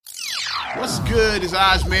What's good? It's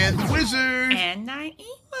Ozman the Wizard. And Naima.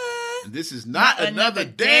 And this is Not Another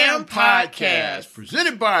Damn Podcast,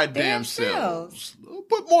 presented by Damn Selves. A little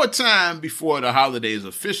bit more time before the holidays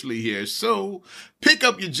officially here, so pick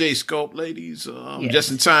up your J-Scope, ladies,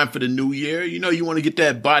 just in time for the new year. You know you want to get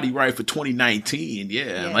that body right for 2019,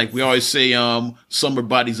 Yes. Like we always say, summer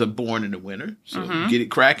bodies are born in the winter, so get it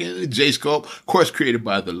cracking. J-Scope, of course, created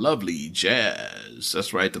by the lovely Jazz.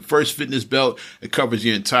 That's right, the first fitness belt that covers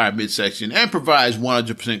your entire midsection and provides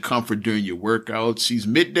 100% comfort during your workouts. She's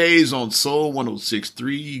middays on Soul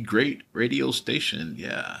 106.3, great radio station,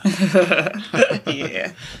 Yeah.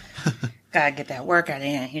 Gotta get that workout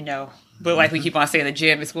in, you know. But like we keep on saying, the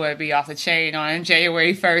gym is going to be off the chain on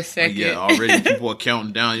January 1st, 2nd. Yeah, already people are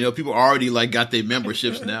counting down. You know, people already like got their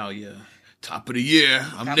memberships now, Top of the year,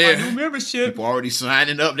 I'm got there. My new membership. People already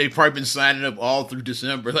signing up. They've probably been signing up all through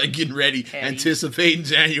December, like getting ready, anticipating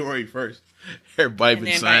January 1st. Everybody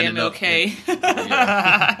been signing up.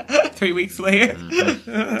 MLK. 3 weeks later.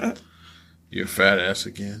 You're a fat ass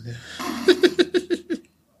again.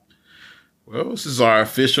 Well, this is our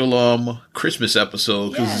official Christmas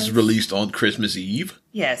episode because it's released on Christmas Eve.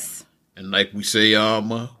 Yes. And like we say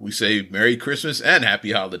Merry Christmas and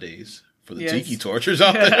Happy Holidays for the Tiki tortures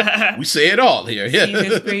out there. We say it all here. Yeah.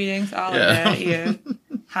 Jesus greetings, all of that. Yeah.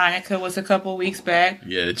 Hanukkah was a couple weeks back.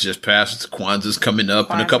 Yeah, it just passed. Kwanzaa's coming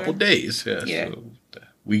up in a couple days. Yeah. So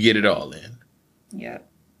we get it all in. Yep.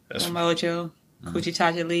 That's Mojo,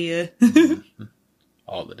 Kuchitajalia.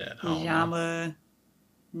 All of that. Pajama.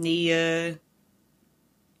 Nia.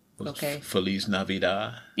 Okay. Feliz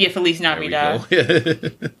Navidad. Yeah, Feliz Navidad.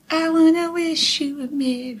 I want to wish you a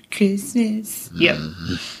Merry Christmas. Yep.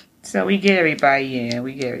 So we get everybody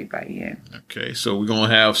in. Okay, so we're going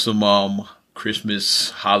to have some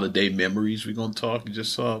Christmas holiday memories. We're going to talk and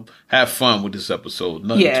just have fun with this episode.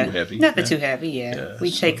 Nothing too heavy. Nothing too heavy, We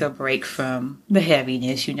take a break from the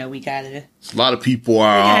heaviness. You know, we got to. A lot of people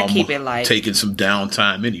are keep it light. Taking some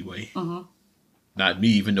downtime anyway. Not me,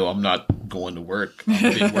 even though I'm not going to work.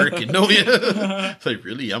 I've been working. No, It's like,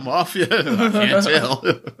 really? I'm off? I can't tell.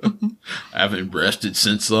 I haven't rested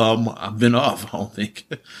since I've been off, I don't think.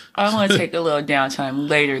 I want to take a little downtime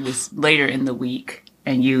later in the week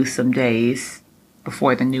and use some days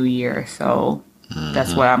before the new year. So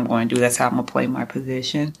that's what I'm going to do. That's how I'm going to play my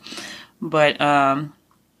position. But,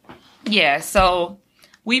 so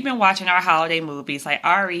we've been watching our holiday movies. Like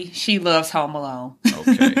Ari, she loves Home Alone.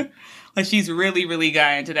 Okay. Like she's really, really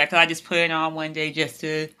got into that because I just put it on one day just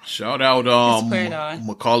to shout out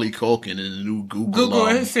Macaulay Culkin in the new Google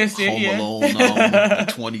Assistant, Home Alone, the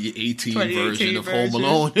 2018 version of Home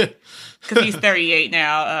Alone. Because he's 38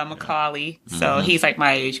 now, Macaulay, so he's like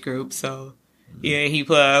my age group. So he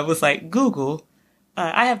was like, Google,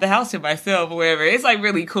 I have the house to myself or whatever. It's like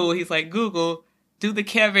really cool. He's like, Google, do the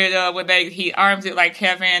Kevin when he arms it like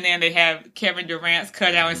Kevin, and then they have Kevin Durant's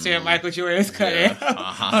cut out instead of Michael Jordan's cut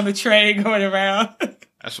out on the tray going around.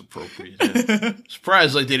 That's appropriate. Yeah.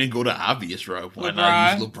 Surprised like they didn't go the obvious route. Why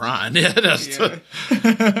not use LeBron?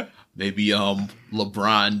 Yeah, maybe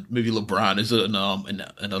LeBron is an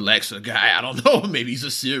Alexa guy. I don't know. Maybe he's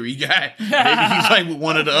a Siri guy. Maybe he's like with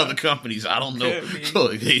one of the other companies. I don't know. So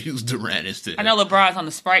they use Durant instead. I know LeBron's on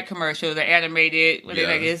the Sprite commercial, the animated.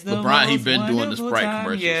 LeBron, he's been doing the Sprite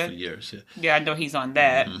commercials for years. Yeah, I know he's on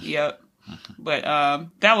that. Yep. But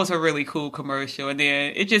that was a really cool commercial, and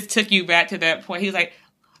then it just took you back to that point. He was like,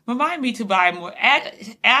 remind me to buy more. Add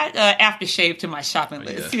aftershave to my shopping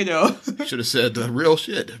list. You know, should have said the real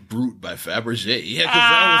shit. Brut by Fabergé.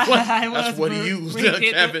 Yeah, because that's what he used.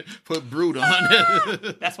 Kevin put Brut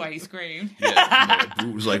on. That's why he screamed.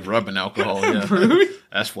 Brut was like rubbing alcohol. Yeah, Brut.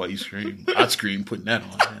 That's why he screamed. I'd scream putting that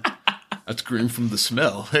on. Yeah. I'd scream from the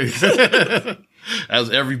smell. That was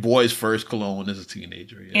every boy's first cologne as a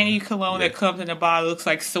teenager. Yeah. Any cologne that comes in a bottle looks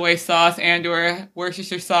like soy sauce and or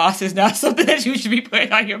Worcestershire sauce is not something that you should be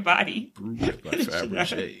putting on your body. Brut by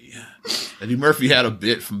Fabergé. Eddie Murphy had a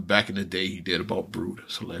bit from back in the day he did about Brut.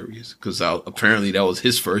 It's hilarious because apparently that was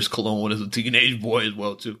his first cologne as a teenage boy as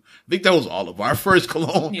well too. I think that was all of our first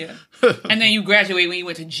cologne. Yeah, and then you graduate when you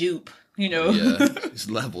went to Jupe. You know,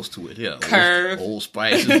 there's levels to it. Yeah, Curve, Old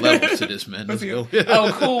Spice, there's levels to this, man. Let's go.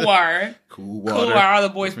 Oh, Cool Water. Cool Water. Cool Water. All the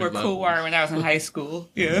boys were Cool Water when I was in high school.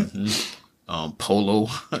 Yeah. Polo.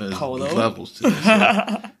 Levels to this.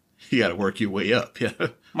 Yeah. You got to work your way up. Yeah.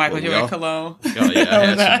 Michael Jordan cologne. Oh yeah, I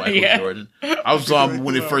had some Michael Jordan. I was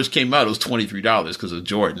when it first came out, it was $23 because of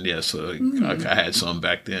Jordan. Yeah, so I had some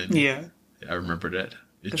back then. Yeah, I remember that.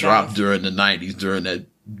 It dropped during the 90s during that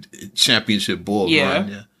championship bull run.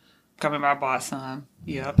 Yeah. Coming, I bought some.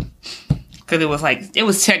 Yep. Because it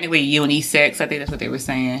was technically unisex. I think that's what they were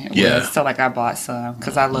saying. So like I bought some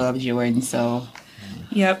because I love Jordan. So,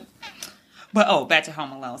 yep. But back to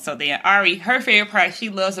Home Alone. So then Ari, her favorite part, she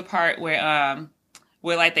loves the part where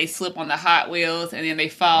like they slip on the Hot Wheels and then they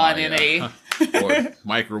fall and then they or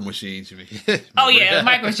Micro Machines. You mean?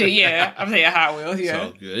 Micro Machine. Yeah, I'm saying Hot Wheels. Yeah,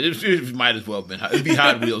 so good. It might as well have been. It'd be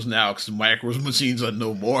Hot Wheels now because Micro Machines are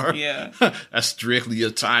no more. Yeah, that's strictly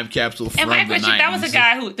a time capsule from the 90s. That was a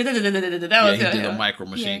guy who he did a Micro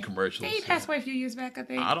Machine commercial. He passed away a few years back, I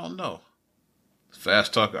think. I don't know.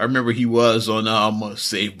 Fast Talk. I remember he was on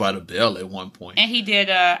Saved by the Bell at one point, and he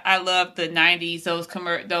did. I love the '90s. Those things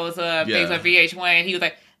on VH1. He was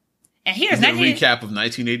like, and here's a recap of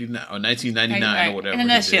 1989 or 1999 or whatever. In a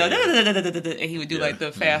nutshell, and he would do like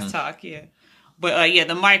the Fast Talk. Yeah, but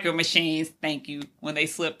the Micro Machines. Thank you. When they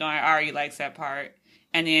slipped on, Ari likes that part.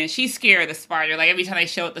 And then she's scared of the spider. Like, every time they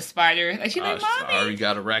showed the spider, like, she's like, Mommy. Ari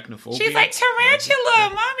got arachnophobia. She's like, tarantula,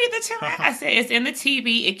 Mommy, the tarantula. I said, it's in the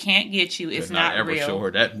TV. It can't get you. It's not ever real. Show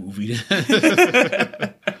her that movie.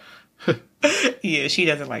 Yeah, she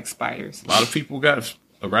doesn't like spiders. A lot of people got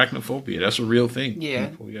arachnophobia. That's a real thing. Yeah.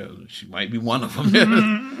 She might be one of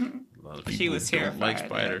them. A lot of people she was terrified. Don't like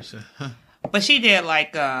spiders. But she did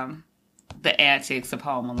like the antics of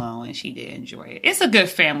Home Alone, and she did enjoy it. It's a good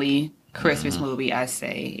family Christmas movie, I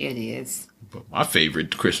say. It is. But my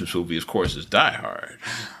favorite Christmas movie, of course, is Die Hard.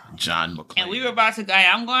 John McClane. And we were about to go,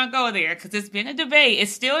 I'm going to go there because it's been a debate.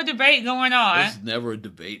 It's still a debate going on. It's never a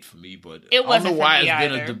debate for me, but I don't know why it's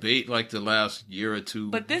been a debate like the last year or two.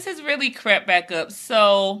 But this has really crept back up.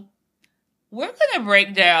 So we're going to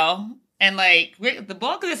break down, and like the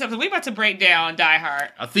bulk of this episode, we're about to break down Die Hard.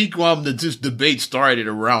 I think this debate started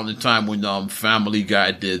around the time when Family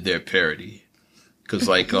Guy did their parody. Because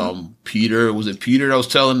Peter that was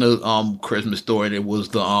telling the Christmas story, and it was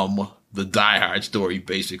the Die Hard story,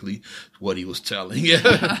 basically, what he was telling.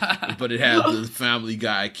 But it had the Family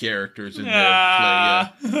Guy characters in there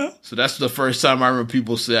to play. So that's the first time I remember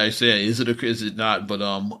people say, is it not? But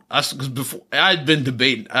because before I'd been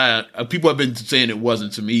debating, people have been saying it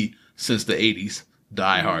wasn't to me since the 80s.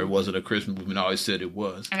 Die Hard wasn't a Christmas movie, and I always said it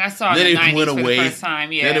was. And I saw it in the 90s for the first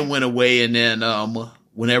time, Then it went away, and then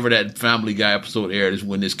whenever that Family Guy episode aired is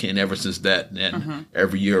when this came, ever since that, and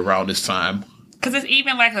every year around this time. Because it's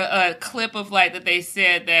even like a clip of like that they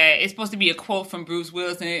said that it's supposed to be a quote from Bruce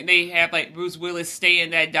Willis, and they have like Bruce Willis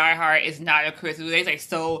saying that Die Hard is not a Christmas movie. They say,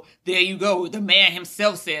 so there you go. The man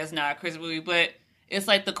himself says not a Christmas movie, but it's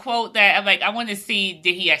like the quote that I'm like, I want to see,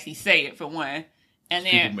 did he actually say it for one? And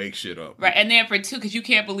then people make shit up. Right. And then for two, because you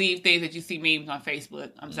can't believe things that you see memes on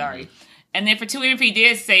Facebook. I'm sorry. And then for two, even if he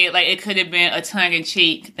did say it, like it could have been a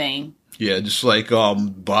tongue-in-cheek thing. Yeah, just like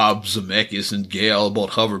Bob Zemeckis and Gail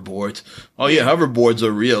about hoverboards. Oh yeah, hoverboards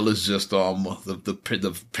are real. It's just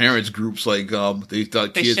the parents groups like they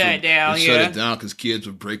thought kids shut it down. They shut it down because kids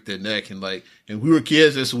would break their neck and we were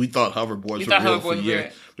kids, so we thought hoverboards were real for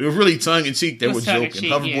years. They were really tongue in cheek. They were joking.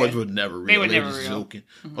 Hoverboards were never real. They were never joking.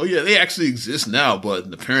 Mm-hmm. Oh yeah, they actually exist now, but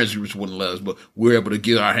the parents groups wouldn't let us. But we're able to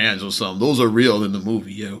get our hands on some. Those are real in the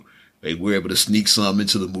movie. Yeah. We're able to sneak some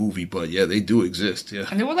into the movie, but yeah, they do exist. Yeah,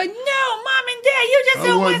 and they were like, "No, Mom and Dad, you just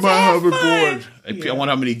don't want my hoverboard." I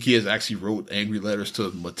wonder how many kids actually wrote angry letters to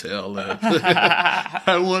Mattel.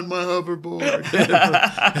 I want my hoverboard.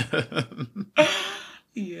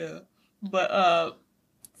 Yeah, but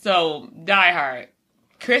so Die Hard,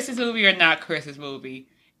 Christmas movie or not Christmas movie?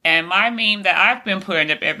 And my meme that I've been putting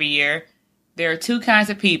up every year, there are two kinds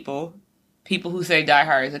of people: people who say Die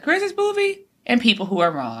Hard is a Christmas movie, and people who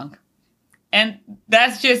are wrong. And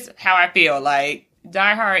that's just how I feel. Like,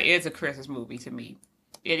 Die Hard is a Christmas movie to me.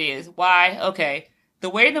 It is. Why? Okay. The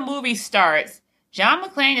way the movie starts, John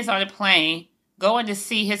McClane is on a plane going to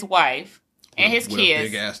see his wife and his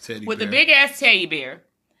kids. With a big-ass teddy bear.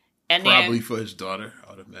 And probably for his daughter, I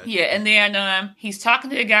would imagine. Yeah, and then he's talking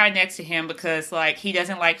to the guy next to him because, like, he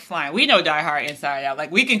doesn't like flying. We know Die Hard inside out.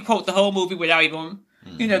 Like, we can quote the whole movie without even...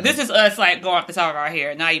 You know, this is us, like, going off the top of our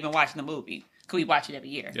hair, not even watching the movie. Because we watch it every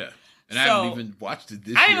year. Yeah. And I haven't even watched it this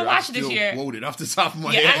year. I haven't watched it this year. Quote it off the top of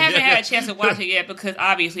my head. I haven't had a chance to watch it yet because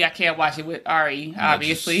obviously I can't watch it with Ari.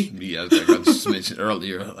 Obviously, like I just mentioned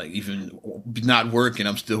earlier, like even not working,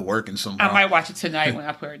 I'm still working somehow. I might watch it tonight when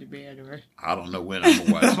I put her to bed. Or I don't know when I'm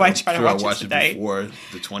gonna watch it. I might try to watch it before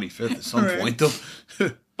the 25th at some point though.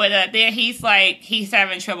 But then he's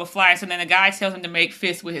having trouble flying, so then the guy tells him to make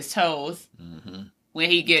fists with his toes. Mm-hmm. When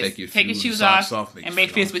he gets take his shoes off and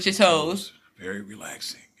make fists with your toes. Very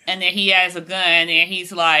relaxing. And then he has a gun, and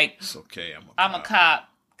he's like, "It's okay, I'm a cop,"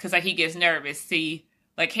 because like he gets nervous. See,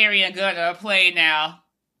 like carrying a gun on a plane now.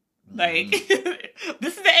 Like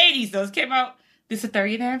this is the '80s, though. It came out. this is the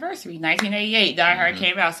 30th anniversary. 1988, Die Hard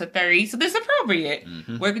came out, so 30. So this is appropriate.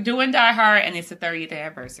 We're doing Die Hard, and it's the 30th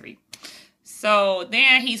anniversary. So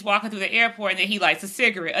then he's walking through the airport, and then he lights a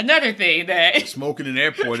cigarette. Another thing that... Smoking in the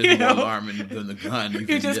airport is more alarming than the gun.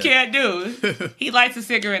 You just can't do. He lights a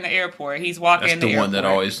cigarette in the airport. He's walking in the airport. That's the one that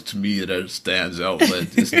always, to me, that stands out.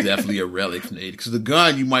 But it's definitely a relic from the 80s. Because the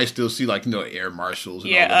gun, you might still see, like, air marshals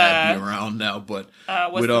and all of that be around now. But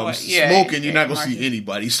with smoking, you're not going to see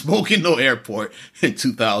anybody smoking no airport in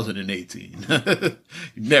 2018. You're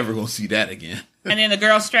never going to see that again. And then the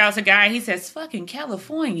girl straddles a guy, and he says, fucking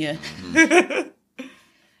California.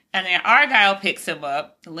 And then Argyle picks him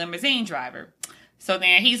up, the limousine driver. So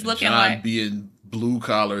then he's looking John being blue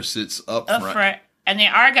collar sits up front. And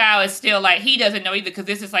then Argyle is still like, he doesn't know either because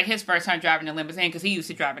this is like his first time driving a limousine because he used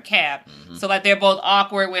to drive a cab. So like they're both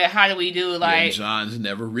awkward with how do we do like. Yeah, John's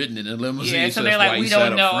never ridden in a limousine. Yeah, so they're like, we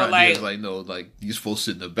don't know. Like, no, like you're supposed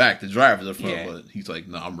to sit in the back, the driver's up front. But he's like,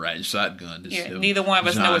 no, I'm riding shotgun. Neither one of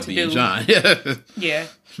us know what to do. John. Yeah.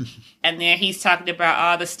 And then he's talking about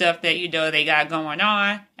all the stuff that, they got going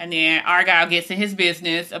on. And then Argyle gets in his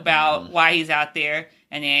business about why he's out there.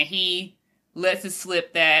 And then he lets it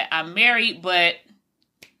slip that I'm married, but...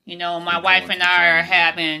 my wife and I are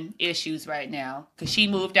having issues right now because she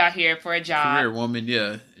moved out here for a job. Career woman,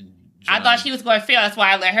 yeah. I thought she was going to fail. That's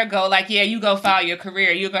why I let her go. Like, yeah, you go follow your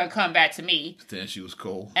career. You're going to come back to me. Then she was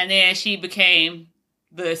cool. And then she became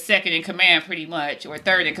the second in command pretty much, or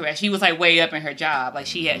third in command. She was like way up in her job. Like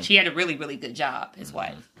she had a really, really good job, his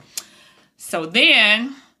wife. So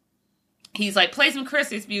then... he's like, play some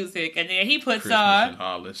Christmas music, and then he puts on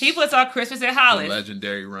Christmas in Hollis. The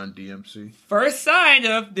legendary Run DMC. First sign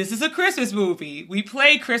of this is a Christmas movie. We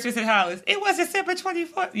play Christmas in Hollis. It was December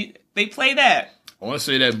 24th. They play that. I want to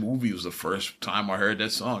say that movie was the first time I heard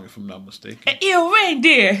that song, if I'm not mistaken. An ill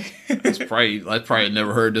reindeer. I probably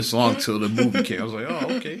never heard this song till the movie came. I was like,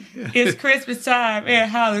 oh, okay. Yeah. It's Christmas time in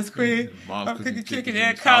Hollis, Queen. Mom's cooking chicken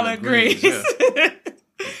and collard greens. Yeah.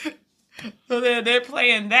 So then they're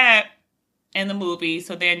playing that in the movie.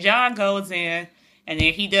 So then John goes in, and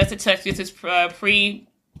then he does the touch. This is pre,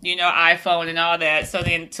 iPhone and all that. So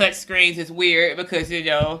then touch screens is weird because, in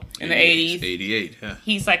the 80s. 88, yeah.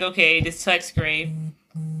 He's like, okay, this touch screen.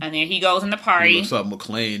 And then he goes in the party. He looks up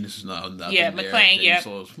McLean. This is not McLean, yeah.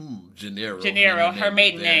 So it's, Gennaro. Gennaro, her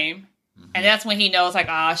maiden name. And that's when he knows, like,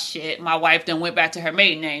 oh, shit, my wife done went back to her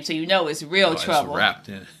maiden name. So it's real trouble. It's wrapped,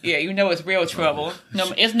 yeah. Yeah, it's real trouble.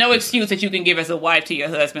 No, it's no excuse that you can give as a wife to your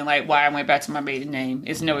husband, like, why I went back to my maiden name.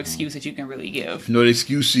 It's no excuse that you can really give. The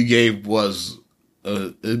excuse she gave was,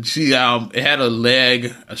 it had a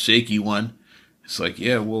leg, a shaky one. It's like,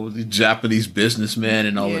 yeah, well, the Japanese businessman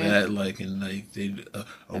and all of that, like, and like,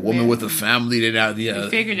 a woman with a family, He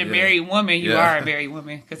figured a married woman, you are a married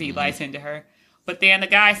woman, because he lies into her. But then the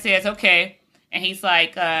guy says, okay. And he's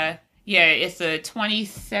like, it's the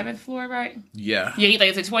 27th floor, right? Yeah. Yeah, he's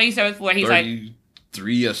like, it's the 27th floor. He's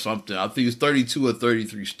 33 or something. I think it's 32 or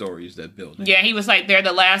 33 stories, that building. Yeah, he was like, they're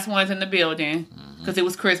the last ones in the building. Because it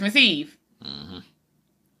was Christmas Eve.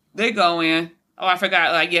 They go in. Oh, I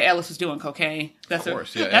forgot. Ellis was doing cocaine. That's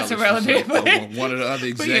irrelevant. One of the other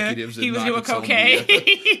executives. He was doing cocaine.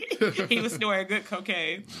 He was snoring good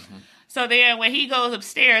cocaine. So then when he goes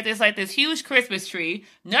upstairs, there's like this huge Christmas tree.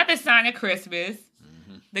 Another sign of Christmas.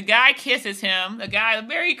 The guy kisses him.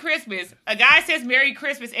 Merry Christmas. A guy says Merry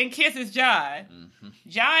Christmas and kisses John.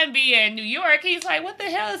 John being New York, he's like, what the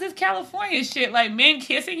hell is this California shit? Like, men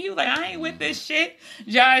kissing you? Like, I ain't with this shit.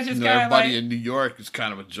 John's just kind of everybody in New York is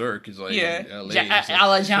kind of a jerk. It's like, LA, a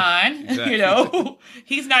la John. Exactly.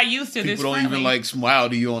 He's not used to this. People don't even like smile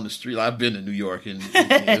to you on the street. I've been to New York, and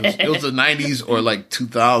it was the 90s or like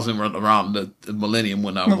 2000 around the millennium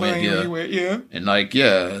when I went here. Yeah. And like,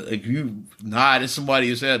 like you nod at somebody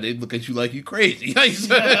who's there, they look at you like you crazy. You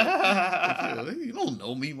don't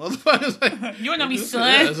know me, motherfucker. You don't know me, son.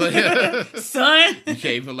 Son. You can't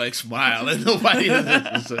even like smile at nobody.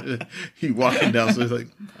 He walking down, so he's like,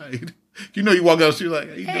 you walk down the street like,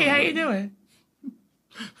 hey, how you doing?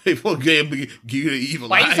 Hey, fuck, give you the evil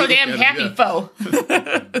Why you so damn happy, fo?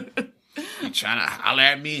 You trying to holler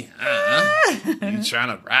at me? You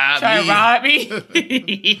trying to rob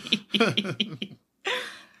me?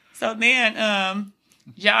 So then,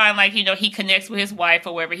 John, he connects with his wife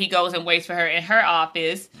or wherever. He goes and waits for her in her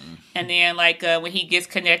office. And then, when he gets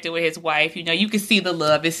connected with his wife, you can see the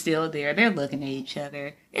love is still there. They're looking at each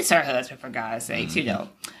other. It's her husband, for God's sakes,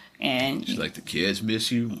 And she's like, the kids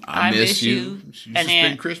miss you. I miss you. She used to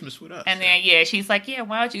spend Christmas with us. And then, she's like, yeah,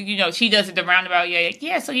 why don't you, she does it the roundabout.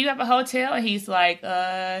 Yeah, so you have a hotel? And he's like,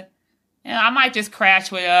 I might just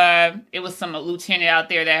crash with it was some lieutenant out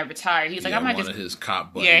there that had retired. He's like, I might one just of his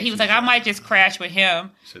cop buddies. Yeah, he was like, I might just crash with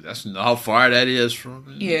him. So that's how far that is from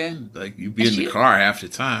it. Yeah. Like you be in the car half the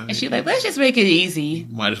time. And she's like, let's just make it easy.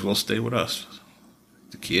 You might as well stay with us.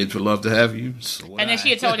 The kids would love to have you. So and then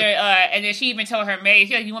she had told her, and then she even told her maid,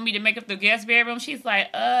 she's like, you want me to make up the guest bedroom? She's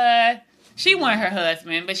like, she wanted her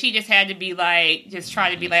husband, but she just had to be like, just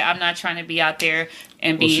try to be like, I'm not trying to be out there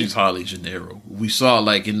and be. Well, she's Holly Gennaro. We saw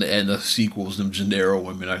like in the sequels, them Gennaro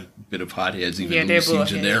women are a bit of hotheads. Even Lucy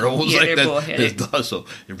Gennaro was like that. So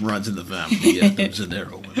it runs in the family. Yeah, them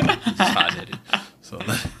Gennaro women, just hot-headed. So.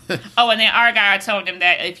 And then our guy told him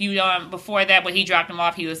that if you before that, when he dropped him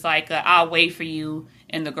off, he was like, I'll wait for you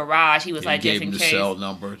in the garage. He was like, just in case. Cell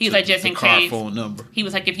number. He's like, just in case. Car phone number. He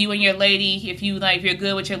was like, if you and your lady, if you're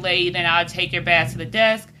good with your lady, then I'll take your bags to the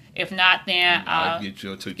desk. If not, then I'll get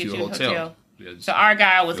you to a hotel. Yeah, so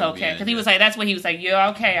Argyle was okay because he was like, that's what he was like. You're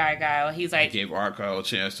okay, Argyle. He's like, he gave Argyle a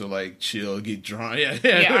chance to like chill, get drunk,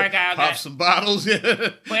 Argyle pop some bottles, but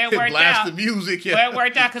it worked blast out. The music, But it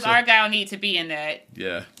worked out because Argyle needed to be in that.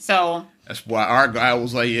 Yeah. So that's why Argyle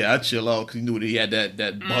was like, I chill out because he knew that he had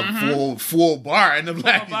that full bar in the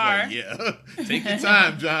black. Like, take your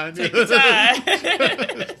time, John. Take your time.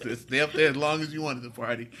 Stay up there as long as you wanted to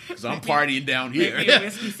party because I'm partying down here.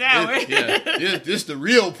 Whiskey sour. This the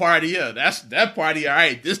real party. Yeah, that's that party. All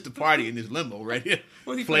right, this the party in this limo right here.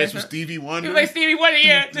 Playing some Stevie Wonder. He like Stevie Wonder,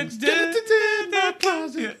 yeah. I was gonna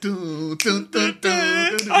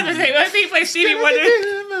say, let's see, play Stevie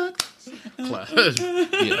Wonder.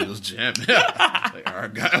 It was jamming. Like our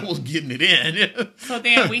guy was getting it in. So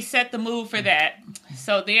then we set the mood for that.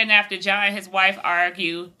 So then after John and his wife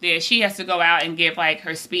argue, then she has to go out and give like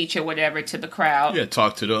her speech or whatever to the crowd. Yeah,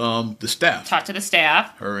 talk to the staff. Talk to the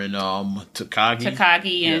staff. Her and Takagi.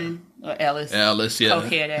 Takagi and Ellis. Ellis, yeah.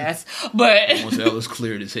 Cokehead ass. But once Ellis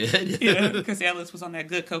cleared his head. Yeah, because Ellis was on that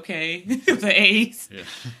good cocaine. The A's. Yeah.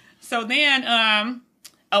 So then, and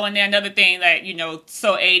then another thing that,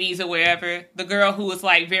 so 80s or wherever, the girl who was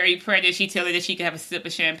like very pregnant, she told her that she could have a sip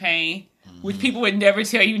of champagne, which people would never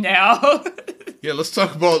tell you now. Yeah, let's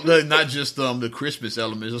talk about not just the Christmas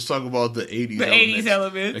elements. Let's talk about the 80s elements. 80s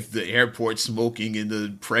elements. Like the airport smoking and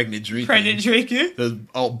the pregnant drinking. The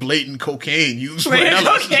blatant cocaine used for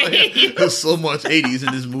Ellis. There's so much 80s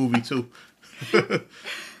in this movie, too.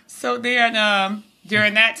 So then,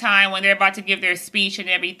 during that time, when they're about to give their speech and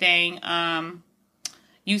everything,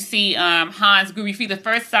 you see Hans Gruber. You see the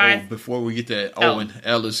first sign. Before we get that, and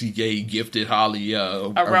Ellis, he gifted Holly a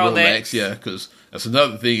Rolex. Yeah, because that's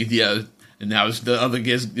another thing. Yeah. And now it's the other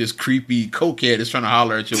this creepy cokehead is trying to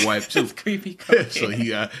holler at your wife too. Creepy cokehead. So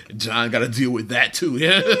John got to deal with that too.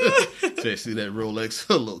 Yeah. So see that Rolex,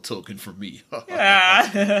 a little token for me. Show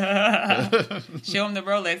him the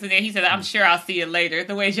Rolex, and then he said, "I'm sure I'll see you later."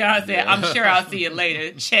 The way John said, "I'm sure I'll see you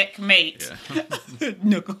later." Checkmate. Yeah.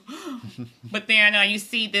 Nickel. But then you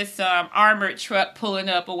see this armored truck pulling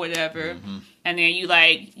up or whatever. Mm-hmm. And then you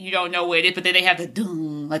don't know where it is, but then they have the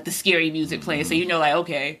doom, like the scary music playing, so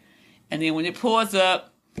okay. And then when it pulls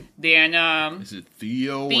up, then is it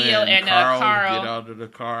Theo and Carl get out of the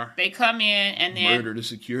car? They come in and then murder the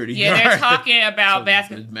security guard. Yeah, they're talking about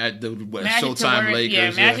basketball. Showtime Lakers.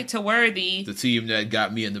 Yeah, Magic to Worthy. The team that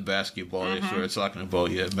got me into basketball. Mm-hmm. That's what they're talking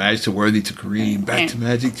about. Yeah, Magic to Worthy to Kareem, back to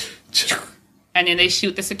Magic. And then they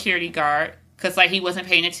shoot the security guard. Because, he wasn't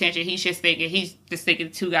paying attention. He's just thinking the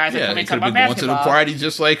two guys are coming to talk about basketball. Going to the party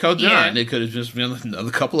just like how John. Yeah. They could have just been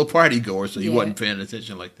another couple of party goers, so he wasn't paying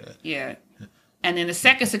attention like that. Yeah. And then the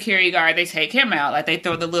second security guard, they take him out. Like, they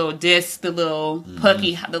throw the little disc, the little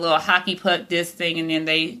pucky, the little hockey puck disc thing, and then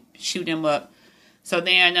they shoot him up. So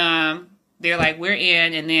then they're like, we're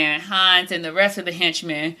in. And then Hans and the rest of the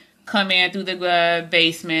henchmen come in through the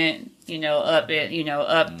basement, up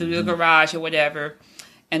through the garage or whatever.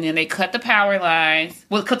 And then they cut the power lines.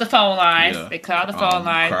 Well, cut the phone lines. Yeah. They cut all the phone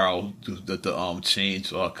lines. Carl, the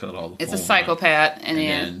chainsaw cut all the phone It's a psychopath. Lines. And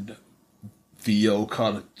then Theo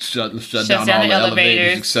shut down all the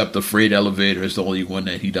elevators. Except the freight elevator is the only one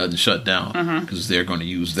that he doesn't shut down. Because they're going to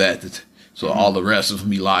use that. So all the rest of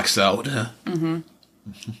them he locks out. Mm-hmm.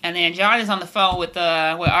 And then John is on the phone with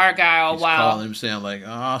Argyle while calling him saying like,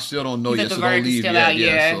 I still don't know yet, so don't leave yet.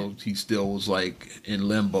 Yeah. So he still was like in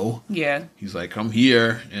limbo. Yeah. He's like, I'm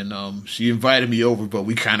here, and she invited me over, but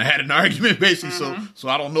we kind of had an argument basically. So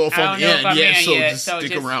I don't know if I'm in yet. So just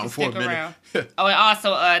stick around for a minute. And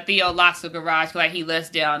also Theo locks the garage, like he lets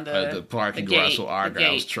down the parking garage, so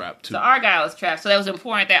Argyle's trapped too. So Argyle is trapped. So that was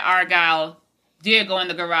important that Argyle did go in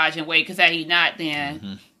the garage and wait, because had he not, then.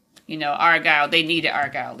 Mm-hmm. Argyle, they needed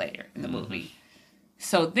Argyle later in the movie.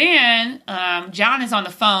 So then, John is on the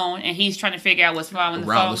phone and he's trying to figure out what's wrong. When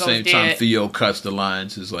around the the phone same goes time, dead. Theo cuts the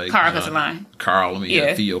lines. Is like Carl cuts the line.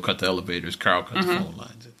 Theo cut the elevators. Carl cut the phone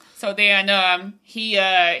lines. So then,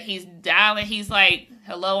 he's dialing. He's like,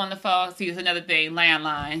 "Hello" on the phone. See, there's another thing,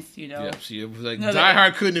 landlines. Yeah, see, it was like Die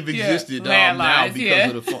Hard couldn't have existed now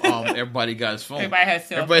because of the phone. Everybody got his phone. Everybody has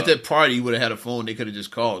cell Everybody phone. at that party would have had a phone. They could have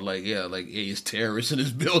just called, like, hey, it's terrorists in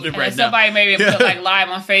this building And right somebody now. maybe put like live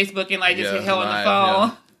on Facebook and like just held on the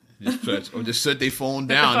phone. Or just set their phone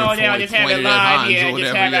Put down. the phone down, just have it live.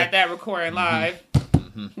 Just have that recording live.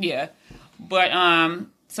 Yeah, but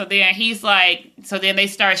so then he's like, so then they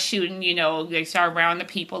start shooting. They start rounding the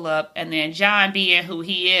people up, and then John, being who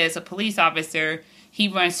he is, a police officer, he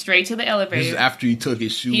runs straight to the elevator. This is after he took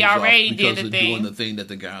his shoes off because of doing the thing that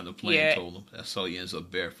the guy on the plane told him. That's how he ends up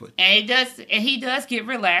barefoot. And he does get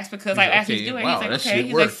relaxed because as he's doing, wow, he's like, okay,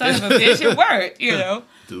 he's like, son of a bitch, it worked,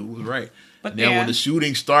 Dude was right. But and then when the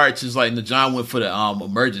shooting starts, it's like John went for the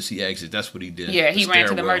emergency exit. That's what he did. Yeah, he ran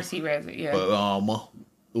to the emergency exit. Yeah, but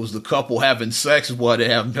it was the couple having sex while they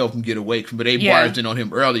helped him get away from. But they barged in on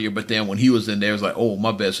him earlier. But then when he was in there, it was like, oh,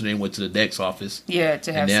 my bad. So they went to the next office. Yeah,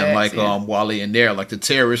 to have sex. And then sex, while they in there, like the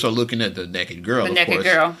terrorists are looking at the naked girl. The naked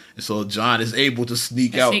girl. And so John is able to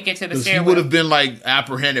sneak out into the because he stairwell. would have been like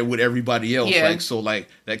apprehended with everybody else. Yeah. Like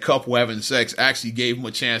that couple having sex actually gave him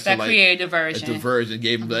a chance to create a diversion.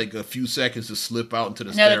 Gave him like a few seconds to slip out into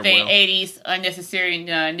the Another stairwell. thing, 80s unnecessary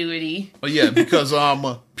nudity. Oh yeah, because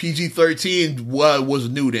PG-13 was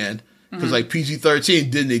new then. Because like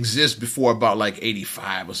PG-13 didn't exist before about like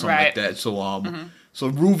 85 or something like that. So so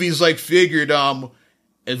Ruvies like figured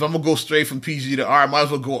if I'm gonna go straight from PG to R, I might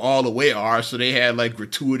as well go all the way R. So they had like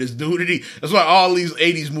gratuitous nudity. That's why all these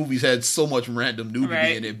 80s movies had so much random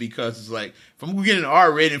nudity in it, because it's like, if I'm gonna get an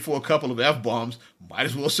R rating for a couple of F-bombs, might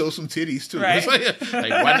as well show some titties too. Right. It's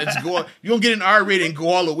like why not just go? You don't get an R rating and go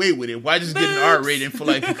all the way with it. Why just get an R rating for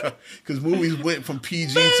like, because movies went from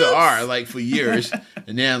PG to R like for years,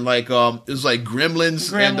 and then like it was like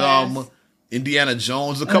Gremlins. And Indiana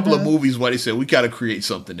Jones, a couple of movies where they said we got to create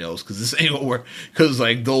something else because this ain't gonna work. Because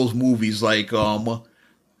like those movies, like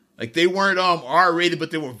they weren't R rated,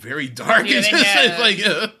 but they were very dark. Yeah, they had,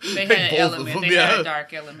 they had an element. They had a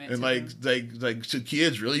dark element. And like should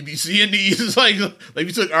kids really be seeing these? It's like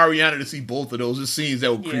we took Ariana to see both of those. The scenes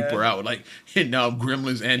that would creep her out. Like, and now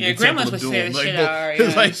Gremlins and the Temple of Doom.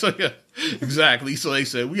 It's like so yeah. Exactly. So they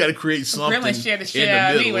said we got to create something. Gremlins scared the shit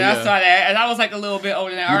out of me when I saw that, and I was like a little bit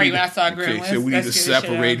older than Ari when I saw Gremlins. So we need to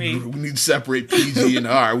separate. We need to separate PG and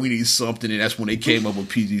R. We need something, and that's when they came up with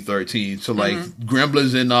PG-13. So like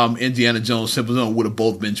Gremlins and Indiana Jones, Simple Zone would have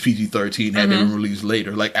both been PG-13 had they been released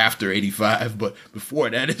later, like after 85. But before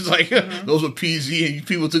that, it's like those were PG, and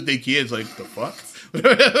people took their kids like the fuck.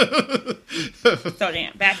 So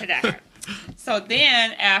then back to that. So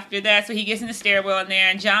then after that, so he gets in the stairwell in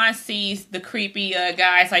there, and John sees the creepy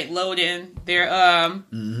guys like loading their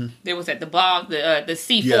there was at the bomb the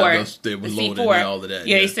C4. Yeah, they were loading C4. All of that.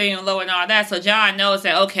 Yeah, he's seeing loading all that. So John knows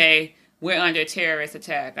that okay, we're under terrorist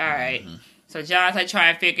attack. All right. So John's like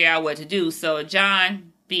trying to figure out what to do. So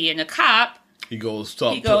John, being a cop, he goes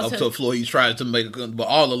up to the floor. He tries to make but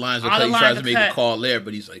all the lines are cut. He tries to make a call there,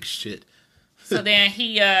 but he's like shit. So then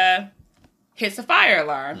he hits a fire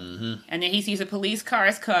alarm, and then he sees the police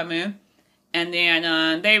cars coming, and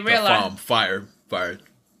then they realize the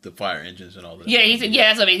fire engines and all that. Yeah, he said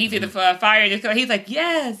yes. I mean, he sees the fire. He's like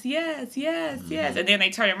yes, and then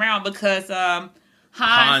they turn around because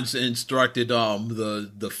Hans instructed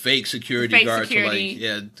the fake security guard to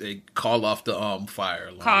like they call off the fire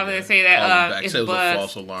alarm. Call and say that it's bugs. A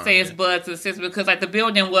false alarm. Say it's bugs in the system because like the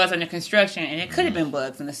building was under construction and it could have been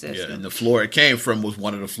bugs in the system. Yeah, and the floor it came from was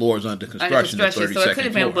one of the floors under construction. The 32nd so it could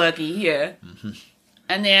have been buggy. Yeah.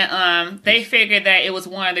 And then they figured that it was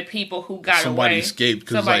one of the people who got somebody away. Escaped.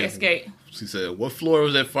 Somebody escaped. She said, "What floor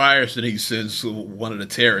was that fire?" So then he sends one of the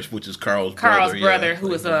terrorists, which is Carl's brother, who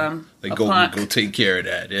was a punk. Go take care of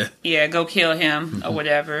that. Yeah. Yeah, go kill him or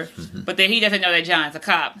whatever. But then he doesn't know that John's a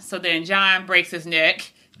cop. So then John breaks his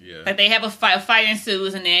neck. Yeah. Like they have a fight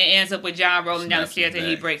ensues, and then it ends up with John rolling down the stairs and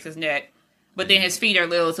he breaks his neck. But then his feet are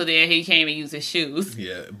little, so then he can't even use his shoes.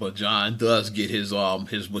 Yeah, but John does get his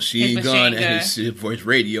machine gun and his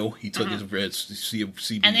radio. He took his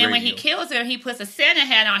CB and then radio. when he kills him, he puts a Santa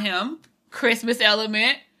hat on him, Christmas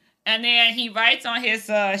element, and then he writes on his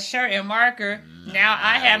shirt and marker, "Now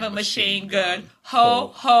I have a machine gun.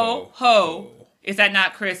 Ho, ho, ho." Is that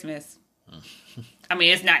not Christmas? I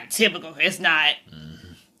mean, it's not typical. It's not...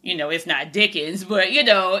 it's not Dickens, but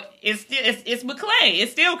it's McClane.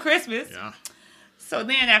 It's still Christmas. Yeah. So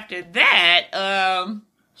then after that,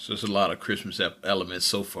 So there's a lot of Christmas elements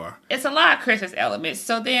so far. It's a lot of Christmas elements.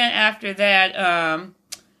 So then after that,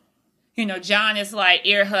 John is like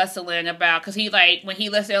ear hustling about, because he like, when he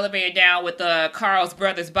lets the elevator down with Carl's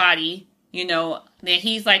brother's body, then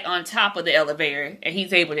he's like on top of the elevator and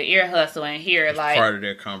he's able to ear hustle and hear like part of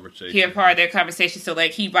their conversation. Hear part of their conversation. So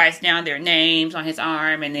like he writes down their names on his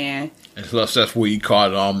arm, and then that's where he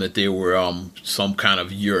caught that they were some kind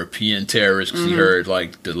of European terrorists, because he heard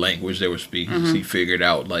like the language they were speaking. So he figured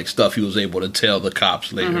out like stuff he was able to tell the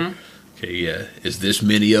cops later. Okay, yeah, is this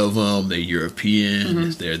many of them? They're European.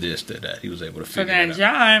 Is there this, that? He was able to figure it out. So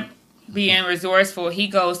then John, being resourceful, he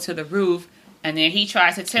goes to the roof. And then he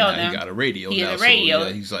tries to tell them. He got a radio. He has a radio.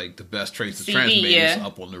 So, he's like the best trace of transmitters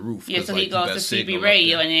up on the roof. Yeah, so he goes to CB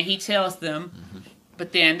radio, and then he tells them.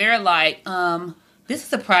 But then they're like, this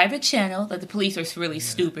is a private channel. Like, the police are really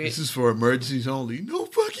stupid. This is for emergencies only. No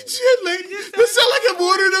fucking shit, lady. That sound like I'm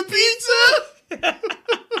ordering a pizza.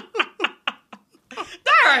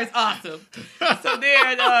 That is awesome.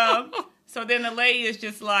 So then the lady is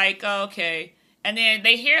just like, okay. And then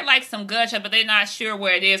they hear, like, some gunshot, but they're not sure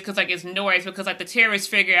where it is because, like, it's noise. Because, like, the terrorists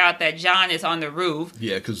figure out that John is on the roof.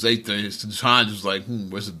 Yeah, because they think John was like,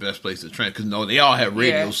 where's the best place to train? Because, no, they all have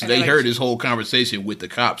radios. So they heard his whole conversation with the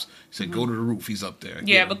cops. He said, go to the roof. He's up there.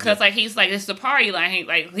 Yeah, because, like, he's like, this is a party line.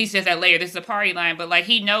 He says that later, this is a party line. But, like,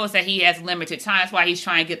 he knows that he has limited time. That's why he's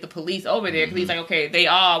trying to get the police over there. Because he's like, okay,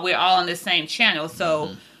 we're all on the same channel.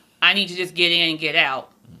 So I need to just get in and get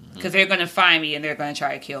out. Because they're going to find me and they're going to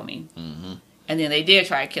try to kill me. And then they did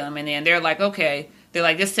try to kill him. And then they're like, okay. They're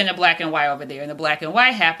like, just send a black and white over there. And the black and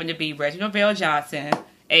white happened to be Reginald Johnson,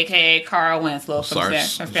 a.k.a. Carl Winslow from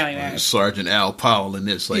Family Matters. Sergeant Al Powell in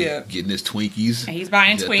this, getting his Twinkies. And he's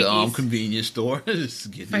buying Twinkies. At the convenience store.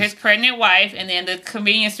 For his pregnant wife. And then the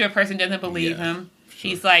convenience store person doesn't believe him. Sure.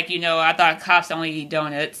 He's like, I thought cops only eat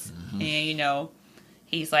donuts. And,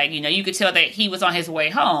 he's like, you could tell that he was on his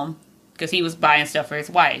way home because he was buying stuff for his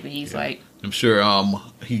wife. And he's like... I'm sure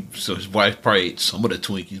so his wife probably ate some of the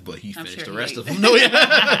Twinkies, but he finished the rest of them. No,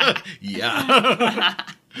 yeah.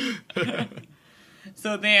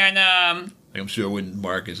 So then I'm sure when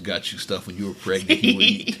Marcus got you stuff when you were pregnant,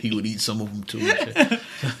 he would eat some of them too.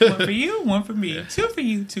 One for you, one for me. Yeah. Two for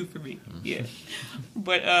you, two for me. Yeah.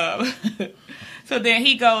 But so then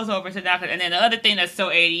he goes over to Knocker, and then the other thing that's so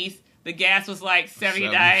 80s, the gas was like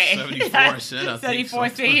 74 cents, I think. 74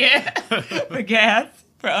 cents, yeah. For gas.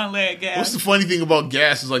 For unleaded gas. What's the funny thing about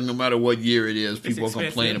gas is like no matter what year it is, people are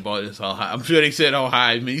complaining about it. How high. I'm sure they said how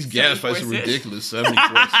high. I mean, these gas prices are ridiculous.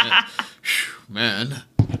 74 cents. Man.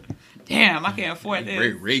 Damn, I can't afford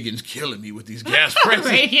this. Reagan's killing me with these gas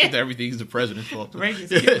prices. Everything's the president's fault.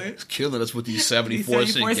 Reagan's killing. It's killing us with these 74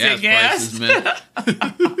 cent gas prices,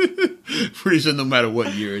 man. Pretty sure no matter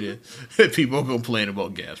what year it is, people are complaining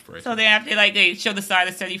about gas prices. So then after they show the side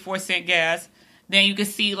of 74 cent gas, then you can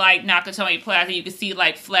see, like, Nakatomi Plaza, you can see,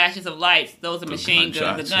 like, flashes of lights. Those are machine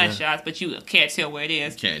guns, the gunshots, but you can't tell where it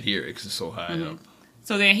is. You can't hear it because it's so high up.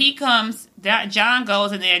 So then he comes, John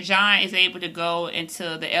goes, and then John is able to go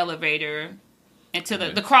into the elevator, into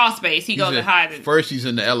the crawl space. He goes to hide it. First he's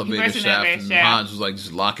in the elevator shaft, and Hans was like,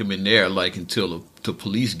 just lock him in there, like, until the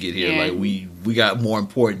police get here. Yeah. Like, we got more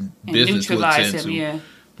important business to attend to. Yeah.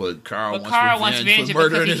 But Carl wants revenge for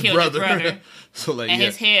murdering his brother. So like,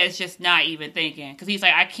 his head's just not even thinking, because he's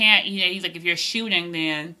like, I can't. He's like, if you're shooting,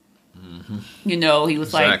 then he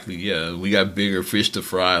was like, exactly. Yeah, we got bigger fish to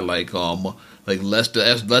fry. Like let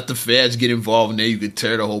the feds get involved in there. You could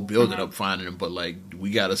tear the whole building up finding them, but like we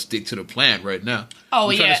got to stick to the plan right now.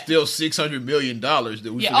 We're trying to steal $600 million. That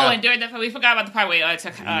we forgot. And during we forgot about the part where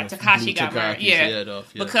Takashi got murdered. Yeah,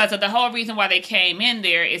 because of the whole reason why they came in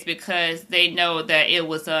there is because they know that it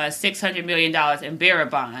was $600 million in bearer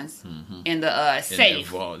bonds in the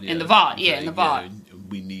safe, in the vault.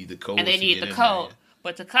 We need the code, and they need the code.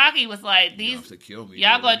 But Takaki was like,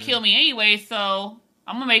 y'all gonna kill me anyway, so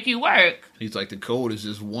I'm gonna make you work. He's like, the code is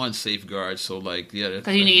just one safeguard, so like,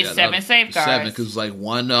 because you need 7 safeguards. 7, because like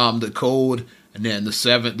one, the code, and then the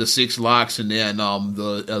 6 locks, and then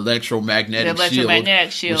the electromagnetic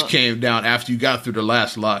shield, which came down after you got through the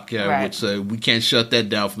last lock. Yeah, which we can't shut that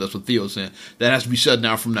down. That's what Theo's saying. That has to be shut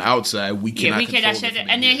down from the outside. We cannot shut it.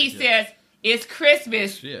 And then he says, it's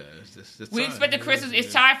Christmas. Yeah, we expect the Christmas.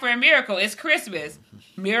 It's time for a miracle. It's Christmas.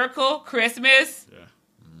 Miracle, Christmas. Yeah.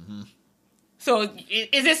 So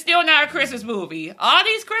is it still not a Christmas movie? All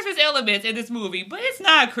these Christmas elements in this movie, but it's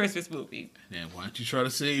not a Christmas movie. Man, why don't you try to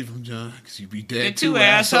save him, John? Because you'd be dead too, too,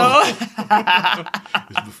 asshole.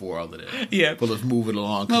 It's before all of that. Yeah. But let's move it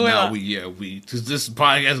along. Because because this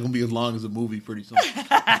podcast is going to be as long as the movie pretty soon. So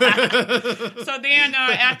then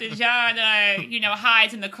after John,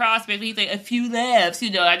 hides in the crossbed, he's like, a few laughs.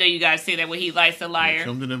 I know you guys say that when he lights a liar.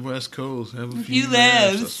 Come to the West Coast, have a few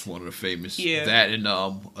laughs. That's one of the famous. Yeah. That and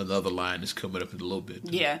another line is coming up in a little bit.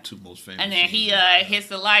 Yeah. Two most famous. And then he hits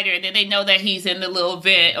the lighter, and then they know that he's in the little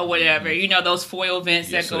vent or whatever. Those foil vents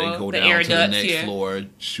that so they go the down air to ducts. the next floor,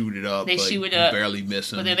 shoot it up. They shoot it up. Barely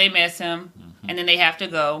miss him. But then they miss him. And then they have to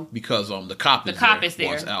go because the cop is there.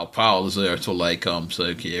 Once Al Powell is there, so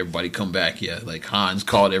okay, everybody come back. Yeah, like Hans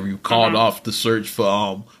called off the search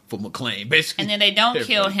for McClane, basically. And then they don't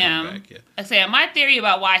kill him. Back, yeah. I say my theory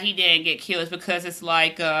about why he didn't get killed is because it's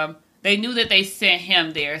like they knew that they sent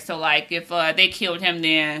him there. So like if they killed him,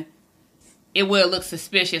 then it would look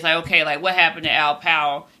suspicious. Like, okay, like what happened to Al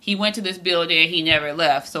Powell? He went to this building and he never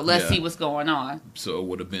left. So let's see what's going on. So it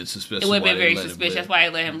would have been suspicious. It would have been very suspicious. That's why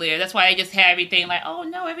they let him live. That's why they just had everything like, oh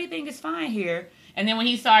no, everything is fine here. And then when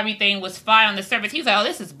he saw everything was fine on the surface, he was like, oh,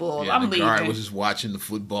 this is bull. I'm leaving. The guard was just watching the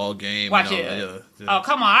football game. Watch it. Oh,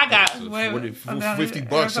 come on. I got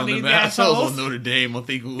 $50 on them assholes on Notre Dame. I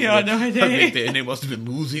think Notre Dame. And they must have been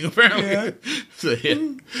losing, apparently. Yeah.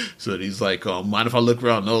 So he's like, mind if I look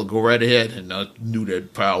around? No, go right ahead. And I knew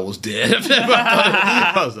that Powell was dead.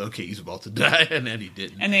 I was like, okay, he's about to die. And then he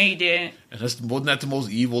didn't. And then he didn't. And wasn't that the most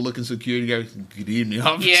evil-looking security guy? Good evening,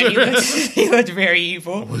 officer. Yeah, he looked very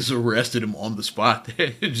evil. I was arrested him on the spot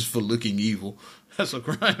there just for looking evil. That's a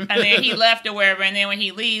crime. And then he left or wherever, and then when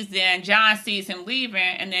he leaves, then John sees him leaving,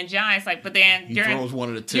 and then John's like, but then he throws one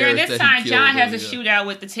of the terrorists. During this time, John has a shootout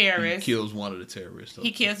with the terrorists. He kills one of the terrorists.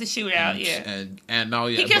 He kills the shootout, And now,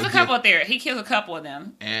 he kills a couple of terrorists. He kills a couple of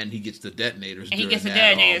them. And he gets the detonators. And he gets the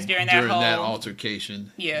detonators during that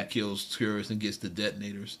altercation. Yeah. He kills terrorists and gets the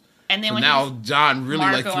detonators. And then John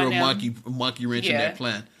really threw a monkey wrench in that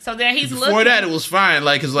plan. So then he's looking. Before that, it was fine.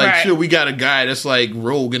 Sure, we got a guy that's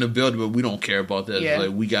rogue in a building, but we don't care about that. Yeah.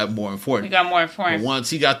 We got more important. But once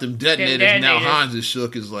he got them detonators, now Hans is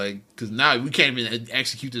shook. Because now we can't even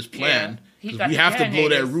execute this plan. Yeah. We have to blow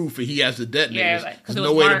that roof, and he has the detonators. Yeah, there's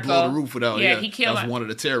no way to blow the roof without. Yeah, he killed. That was one of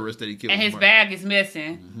the terrorists that he killed. And his bag is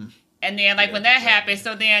missing. Mm-hmm. And then, when that happens,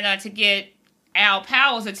 so then to get Al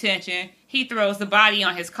Powell's attention, he throws the body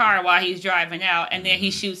on his car while he's driving out, and then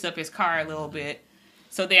he shoots up his car a little bit.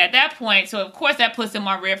 So then at that point, of course that puts him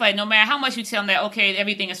on red flag. No matter how much you tell him that, okay,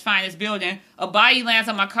 everything is fine in this building, a body lands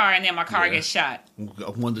on my car, and then my car gets shot.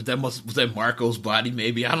 I wonder, was that Marco's body,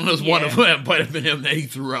 maybe? I don't know, it's one of them. It might have been him that he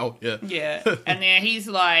threw out. Yeah. And then he's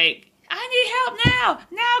like, I need help now.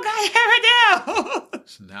 Now, guys,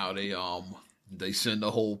 So now they send the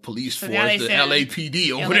whole police force, the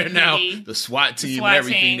LAPD over there now, the SWAT team and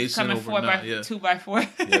everything. They send over now.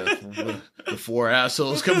 2x4. Yeah, the four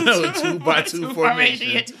assholes coming out with 2x2 formation.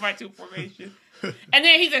 Yeah, 2x2 formation. And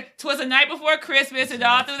then he's like, 'twas the night before Christmas and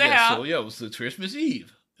all through the house. So it was the Christmas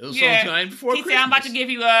Eve. It was sometime before Christmas. He said, I'm about to give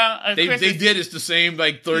you a Christmas. They did it's the same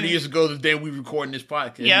 30 years ago the day we recording this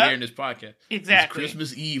podcast. Hearing this podcast. Exactly.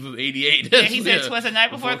 Christmas Eve of 88. Yeah, he said 'twas the night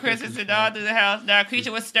before Christmas and all through the house. Now a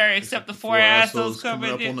creature was stirred except the four assholes coming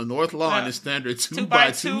up on the north lawn in standard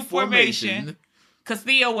 2x2 formation. Because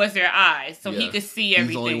Theo was their eyes, so he could see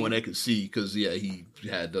everything. He's the only one that could see because he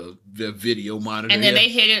had the video monitor. And then they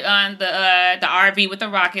hit it on the RV with the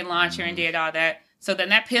rocket launcher and did all that. So then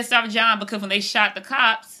that pissed off John because when they shot the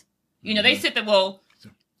cops, they said that,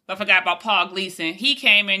 I forgot about Paul Gleason. He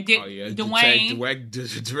came and did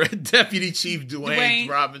Deputy Chief Dwayne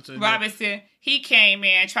Robinson. He came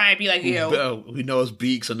in trying to be like, we know it's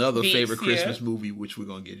Beaks, another favorite Christmas movie, which we're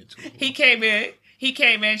going to get into. He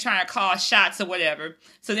came in trying to call shots or whatever.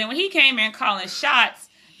 So then when he came in calling shots,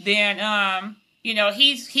 then,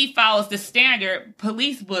 he follows the standard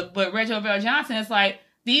police book, but Reginald VelJohnson is like,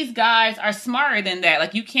 these guys are smarter than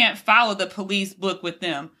that. You can't follow the police book with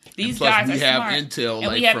them. These guys are smart.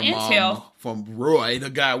 We have intel from Roy,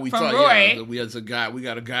 the guy we talked about. We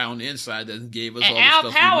got a guy on the inside that gave us all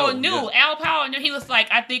the stuff we know. Al Powell knew. He was like,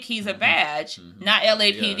 I think he's a badge. Not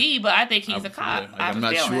LAPD, but I think he's a cop. I'm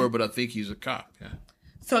not sure, but I think he's a cop. Yeah.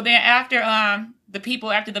 So then after the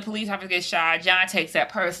police officer gets shot, John takes that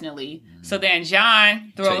personally. So then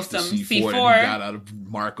John throws some C4 that he got out of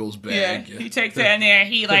Marco's bag. Yeah, he takes that in there.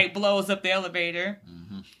 He blows up the elevator,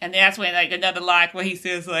 and that's when another line where he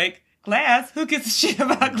says glass. Who gives a shit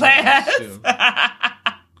about glass?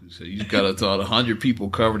 So you got about 100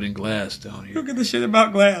 people covered in glass down here. Who gives a shit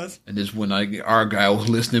about glass? And this when our guy was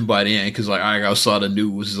listening by the end because Argyle saw the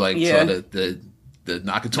news, saw the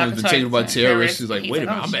the Nakatomi's been taken by terrorists. He's like, wait a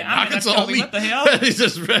minute, I'm at Nakatomi. What the hell? He's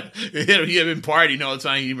just he had been partying all the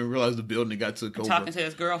time. He didn't even realize the building got took over. Talking to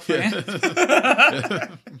his girlfriend.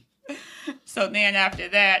 So then after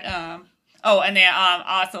that, and then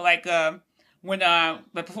also like when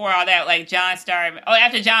but before all that, like John started. Oh,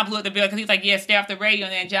 after John blew up the building, because he's like, yeah, stay off the radio,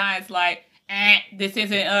 and then John's like, this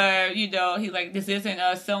isn't he's like, this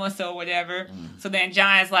isn't so and so whatever. So then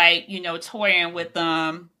John's like, toying with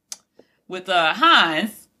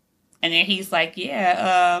Hans, and then he's like,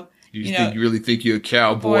 yeah, you really think you're a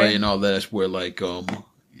cowboy and all that? That's where like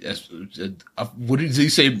what did he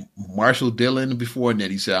say? Marshall Dillon before, and then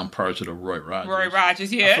he said, "I'm part of the Roy Rogers." Roy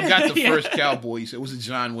Rogers, yeah. I forgot the first cowboy. He said, "Was it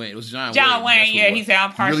John Wayne?" It was John Wayne. Yeah, he said,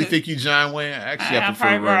 "I'm part." You really think you John Wayne? Actually, I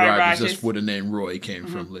prefer Roy Rogers. That's where the name Roy came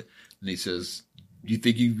from. And he says, "You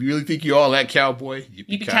really think you all that cowboy?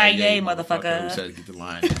 Yippee-ki-yay, motherfucker!" We had to get the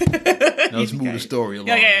line. Now let's move the story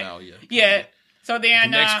along. Yeah. So then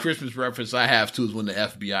the next Christmas reference I have too is when the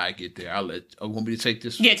FBI get there. Want me to take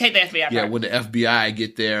this? Yeah, take the FBI. Yeah, when the FBI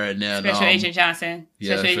get there, and then Special Agent Johnson.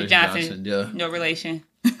 Special Agent Johnson. Yeah, no relation.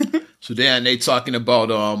 So then they talking about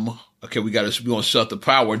okay, we gonna shut the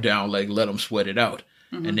power down, like let them sweat it out,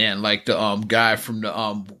 and then like the guy from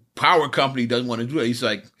the power company doesn't want to do it. He's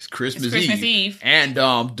like, it's Christmas Eve, and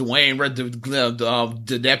Dwayne,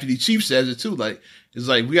 the deputy chief says it too, like. It's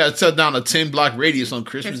like, we got to shut down a 10-block radius on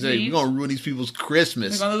Christmas Day. We're going to ruin these people's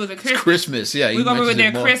Christmas. We're going to lose their Christmas. It's Christmas, yeah. We're going to ruin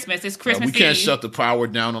their Christmas. It's Christmas We can't shut the power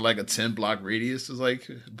down on like a 10-block radius. It's like,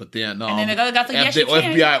 but then... and then the other guy's like, yes, you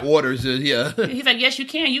can. FBI orders it, yeah. He's like, yes, you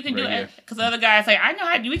can. You can do it. Because the other guy's like, I know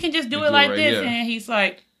how we can just do it like this. Yeah. And he's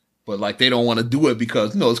like... But like, they don't want to do it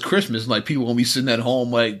because, it's Christmas. Like, people going to be sitting at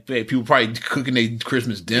home, like, people probably cooking their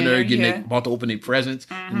Christmas dinner, about to open their presents,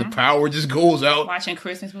 and the power just goes out. Watching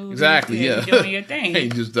Christmas movies. Exactly, yeah. Doing your thing. Hey,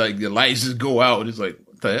 just like, the lights just go out. It's like,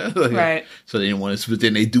 what the hell? Right. So they didn't want to, but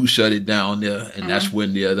then they do shut it down there, and that's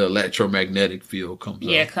when the electromagnetic field comes up.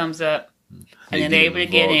 Yeah, it comes up. And then they're able to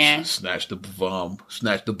get in. Snatch the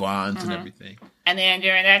bonds and everything. And then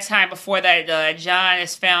during that time, before that, John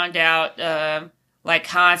is found out... like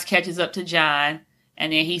Hans catches up to John,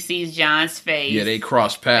 and then he sees John's face. Yeah, they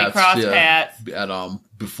cross paths. At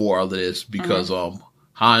before all of this, because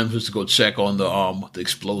Hans was to go check on the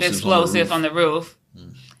explosives. On the roof.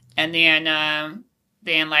 And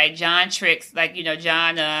then like John tricks, like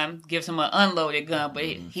John gives him an unloaded gun, but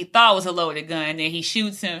he thought it was a loaded gun. And then he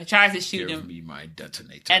shoots him, tries to shoot him. Give me my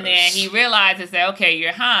detonator. And then he realizes that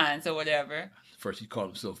you're Hans or whatever. First, he called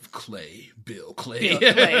himself Bill Clay. Bill Clay.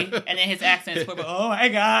 And then his accent's quiver. Oh my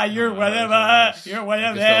God, you're whatever. You're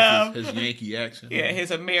whatever. His Yankee accent. Yeah, his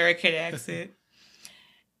American accent.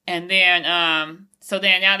 And then, so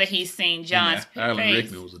then now that he's seen John's face. Alan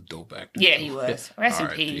Rickman was a dope actor. Yeah, he was. Rest in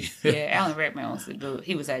peace. Yeah, Alan Rickman was a dude.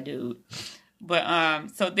 He was that dude. But,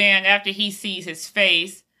 so then after he sees his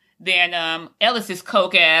face, then Ellis's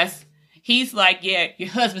coke ass. He's like, yeah, your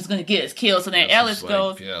husband's gonna get us killed. So then Ellis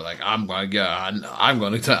goes, yeah, like I'm gonna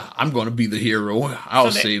be the hero.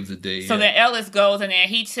 I'll save the day. So then Ellis goes, and then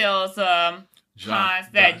he tells Hans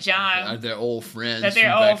that John, they're old friends,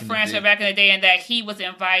 from back in the day, and that he was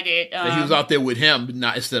invited. That he was out there with him, but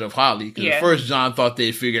not instead of Holly. Because at first John thought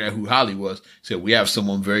they figured out who Holly was. He said, "We have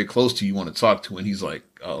someone very close to you want to talk to," and he's like,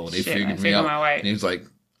 "Oh, they figured me out." And he was like.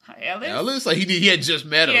 Ellis? Like he had just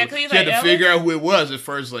met him. Yeah, he had to figure out who it was at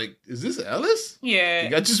first. Like, is this Ellis? Yeah.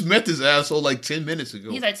 Like, I just met this asshole like 10 minutes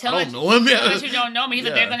ago. He's like, I don't know him. Tell us you don't know me. He's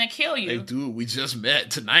like, they're gonna kill you. Like, dude, we just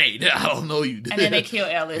met tonight. I don't know you. And then they kill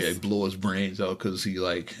Ellis. Yeah, blow his brains out because he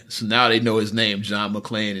like. So now they know his name, John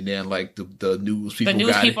McClane, and then like the news people. The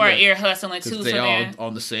news people are ear hustling too. They all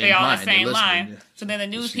on the same line. On the same line. So then the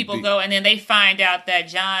news people go, and then they find out that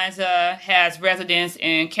John's has residence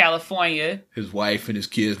in California. His wife and his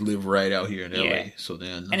kids live right out here in LA. So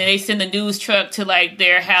then, and then they send the news truck to like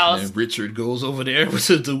their house. And Richard goes over there with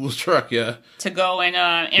the news truck, to go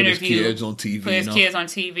and interview his kids on TV. Put his kids on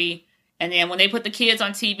TV. And then when they put the kids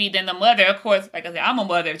on TV, then the mother, of course, like I said, I'm a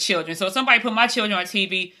mother of children. So if somebody put my children on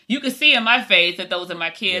TV, you can see in my face that those are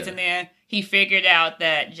my kids. And then he figured out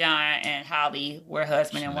that John and Holly were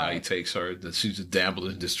husband and wife. Now he takes her, that she's a damsel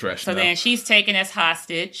in distress. So then she's taken as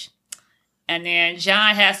hostage. And then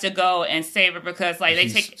John has to go and save her because, like,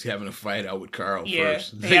 he's having a fight out with Carl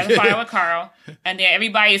first. They have a fight with Carl. And then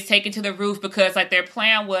everybody is taken to the roof because, like, their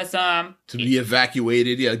plan was... to be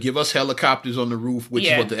evacuated. Yeah, give us helicopters on the roof, which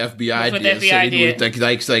is what the FBI did. The FBI did. Like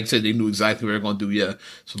I said, they knew exactly what they were going to do,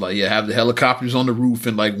 So, like, have the helicopters on the roof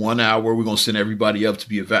in, like, 1 hour. We're going to send everybody up to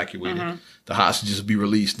be evacuated. The hostages will be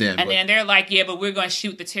released then. And then they're like, but we're going to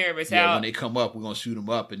shoot the terrorists out. When they come up, we're going to shoot them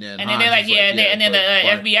up. And then they're like, and then the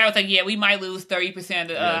FBI was like, we might lose 30% of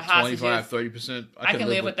the hostages. 25, 30%. I can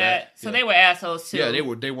live with that. So they were assholes too. Yeah, they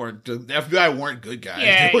weren't. The FBI weren't good guys.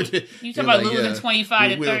 Yeah, you talk about losing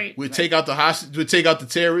 25 to 30. We'll take out the hostage. We'll take out the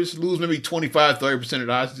terrorists. Lose maybe 25, 30% of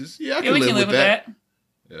the hostages. Yeah, I can live with that.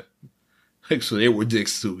 Yeah. So they were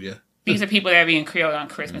dicks too. Yeah. These are people that are being killed on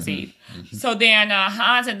Christmas Eve. So then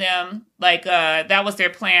Hans and them, that was their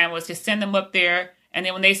plan, was to send them up there. And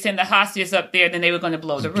then when they send the hostages up there, then they were going to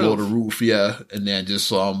blow the roof. Blow the roof, yeah. And then just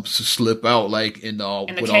slip out with chaos. All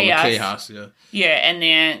the chaos, yeah. Yeah, and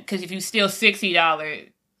then, because if you steal $60,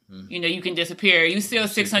 you can disappear. You steal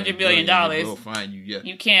 $600 million. They'll find you, yeah.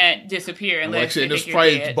 You can't disappear unless there's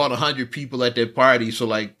probably about 100 people at that party, so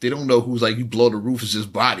they don't know who's you blow the roof, it's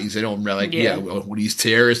just bodies. They don't with these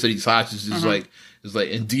terrorists or these hostages, it's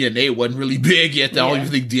and DNA wasn't really big yet. I don't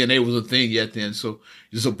even think DNA was a thing yet then. So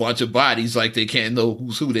just a bunch of bodies, they can't know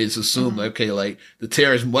who's who. They just assume, the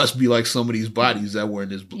terrorists must be some of these bodies that were in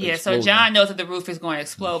this explosion. So John knows that the roof is going to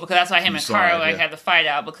explode because that's why him and Carl had to fight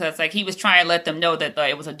out because he was trying to let them know that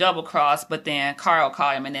it was a double cross, but then Carl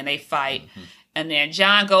caught him and then they fight. And then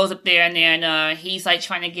John goes up there and then he's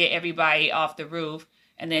trying to get everybody off the roof.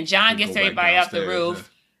 And then John gets everybody off the roof.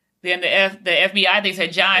 Then the FBI thinks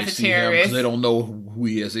that John's a terrorist. They don't know who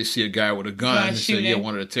he is. They see a guy with a gun and say,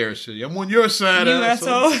 one of the terrorists. I'm on your side,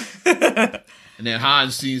 asshole. And then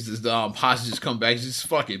Hans sees this hostages come back. He's just,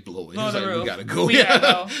 fuck it, blow it. He's we gotta go.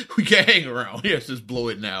 We can't hang around. Yes, just blow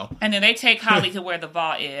it now. And then they take Holly to where the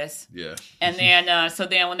vault is. Yeah. And then, so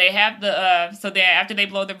then when they have after they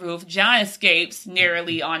blow the roof, John escapes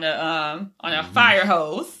narrowly on a fire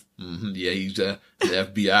hose. Yeah, he's the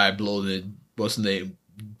FBI blows it. What's the name?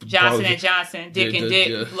 Johnson and Johnson, Dick and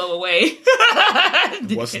Dick, blow away.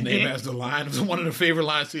 What's the name as the line? It was one of the favorite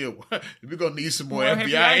lines here. We're going to need some more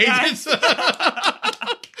FBI agents.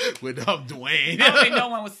 With Dwayne. I don't think no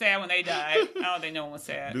one was sad when they died. I don't think no one was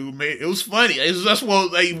sad. Dude, it was funny. That's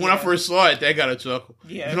what when I first saw it, that got a chuckle.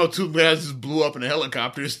 Yeah. Two guys just blew up in a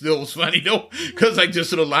helicopter. It still was funny though, because just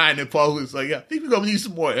to the line and Paul was I think we're gonna need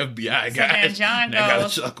some more FBI guys. So then John goes,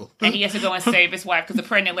 got a chuckle. And he has to go and save his wife because the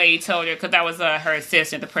pregnant lady told her, because that was her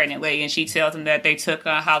assistant, the pregnant lady, and she tells him that they took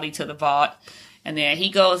Holly to the vault, and then he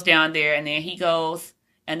goes down there, and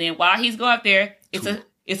then while he's going up there,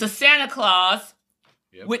 it's a Santa Claus.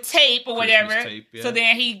 Yep. With tape or whatever. Tape, yeah. So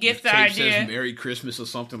then he gets the idea. Says Merry Christmas or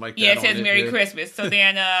something like that. Yeah, it says Merry Christmas. So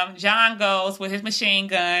then John goes with his machine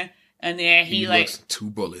gun and then he looks 2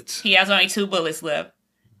 bullets. He has only 2 bullets left.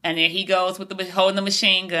 And then he goes with holding the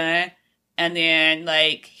machine gun. And then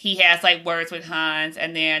he has words with Hans.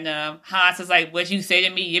 And then Hans is what'd you say to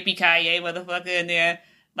me? Yippee-ki-yay, motherfucker. And then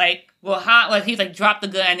Hans, he's drop the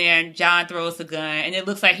gun and then John throws the gun. And it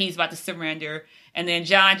looks like he's about to surrender. And then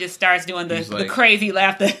John just starts doing the crazy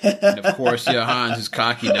laughter. And of course, Hans is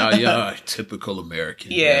cocky now. Typical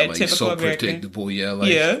American. Yeah, typical so American. Predictable.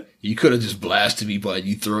 You could have just blasted me, but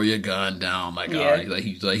you throw your gun down. All right.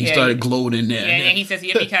 He started gloating there. Yeah, and then he says,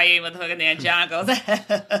 yippee-ki-yay, motherfucker. And then John goes,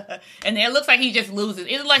 and then it looks like he just loses.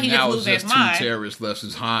 It looks like he just loses his mind. 2 terrorists left,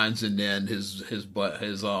 is Hans and then his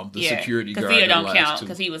security guard. Because Theo don't count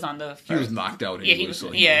because he was on the. He was knocked out anyway.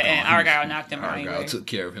 And Argyle knocked him out anyway. Argyle took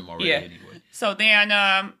care of him already anyway. So then,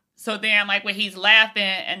 when he's laughing,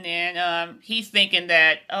 and then he's thinking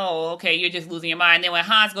that, oh, okay, you're just losing your mind. And then when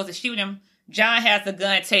Hans goes to shoot him, John has the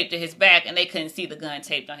gun taped to his back, and they couldn't see the gun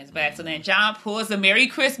taped on his back. So then John pulls the Merry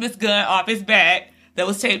Christmas gun off his back that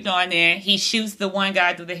was taped on there. He shoots the one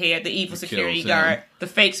guy through the head, the evil security guard, the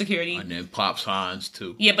fake security. And then pops Hans,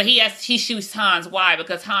 too. Yeah, but he shoots Hans wide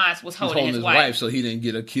because Hans was holding his wife. So he didn't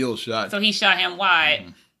get a kill shot. So he shot him wide.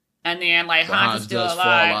 Mm-hmm. And then, Hans is still alive.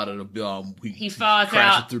 Fall out of the he falls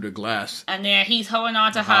crashes through the glass. And then he's holding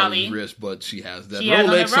on to Holly. Wrist, but she has that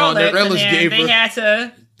Rolex on. That Rolex gave her. They had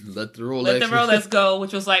to let the Rolex go,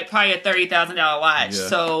 which was probably a $30,000 watch. Yeah.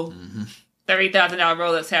 So $30,000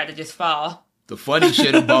 Rolex had to just fall. The funny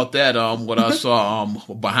shit about that, what I saw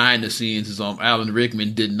behind the scenes is Alan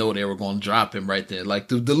Rickman didn't know they were going to drop him right there.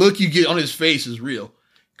 The look you get on his face is real.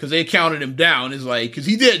 Because they counted him down. It's because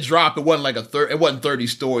he did drop. It wasn't it wasn't 30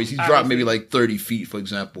 stories. He dropped maybe 30 feet, for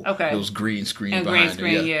example. Okay. It was green screen and behind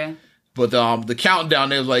green screen, yeah. But the countdown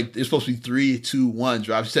there was it's supposed to be 3, 2, 1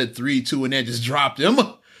 drop. He said 3, 2, and then just dropped him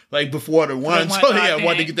before the one. So I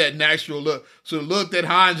wanted to get that natural look. So the look that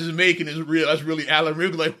Hans is making is real. That's really Alan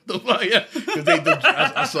Rickman. What the fuck? Yeah. Because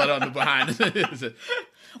I saw it on the behind.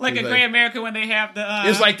 Like a Great America when they have the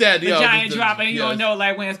it's like that, the giant drop and you don't know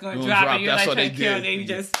when it's going to drop and you're that's how they did. They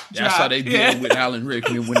just that's how they did with Alan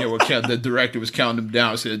Rickman when they were the director was counting him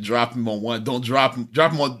down. Said drop him on 1, don't drop him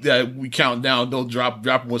on we count down, don't drop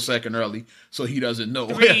him 1 second early so he doesn't know.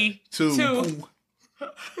 3, 2.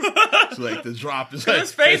 It's like the drop is like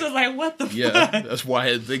his face was like, what the fuck? That's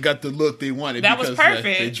why they got the look they wanted. That was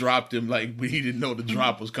perfect. They dropped him like he didn't know the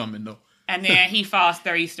drop was coming though. And then he falls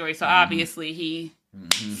 30 stories, so obviously he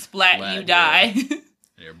splat, you die.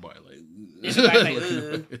 Everybody like,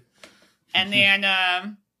 ugh. And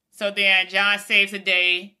then, so then John saves the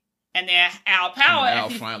day, and then Al Powell,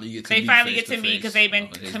 finally get to meet because they've been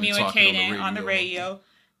communicating on the radio.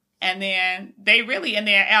 And then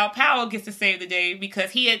Al Powell gets to save the day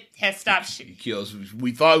because he had stopped shooting. He kills.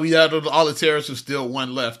 We thought we had all the terrorists, and still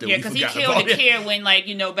one left. Yeah, because he killed a kid when, back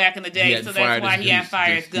in the day, so that's why he hadn't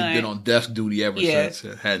fired his gun. He's been on desk duty ever since.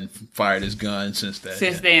 Hadn't fired his gun since that.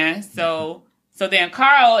 Then. So then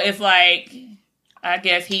Carl is like, I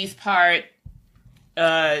guess he's part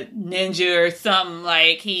ninja or something,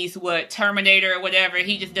 like he's Terminator or whatever.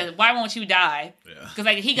 He just doesn't. Why won't you die? Because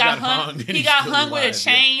he got hung with a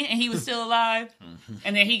chain and he was still alive.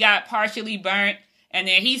 And then he got partially burnt and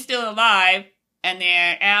then he's still alive. And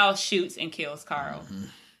then Al shoots and kills Carl.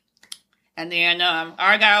 And then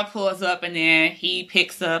Argyle pulls up and then he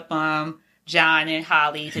picks up John and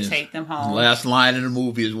Holly to take them home. The last line in the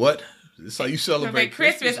movie is what? It's how you celebrate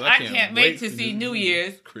Christmas. I can't wait to see New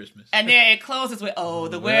Year's. Christmas. And then it closes with,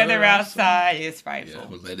 the weather outside is frightful. Yeah,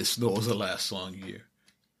 but Let It Snow was the last song year.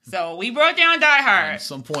 So we broke down Die Hard. At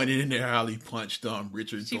some point in there, Holly punched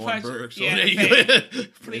Richard Thornburg.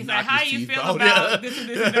 He's like, how you feel about this and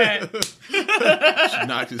this and that? She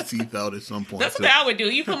knocked his teeth out at some point. That's what I would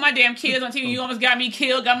do. You put my damn kids on TV, you almost got me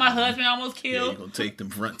killed, got my husband almost killed. Yeah, you're going to take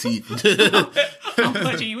them front teeth. I'm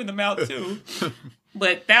punching you in the mouth too.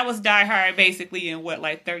 But that was Die Hard basically in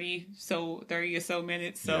 30 or so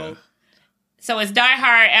minutes. So it's Die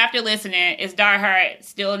Hard, after listening, is Die Hard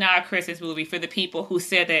still not a Christmas movie for the people who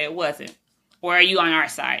said that it wasn't? Or are you on our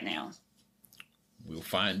side now? We'll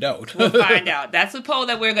find out. That's the poll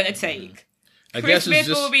that we're going to take. Christmas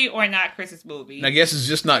movie or not Christmas movie? I guess it's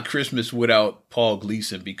just not Christmas without Paul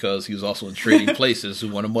Gleason because he was also in Trading Places,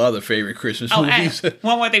 one of my other favorite Christmas movies.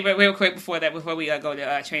 One more thing real quick before we go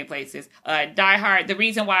to Trading Places. Die Hard, the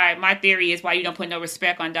reason why, my theory is why you don't put no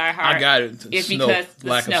respect on Die Hard. I got it. Is because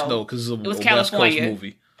lack of snow because it was California. West Coast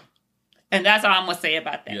movie. And that's all I'm going to say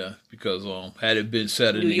about that. Yeah, because had it been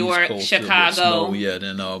set in New the York, East Coast, Chicago,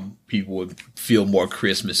 then people would feel more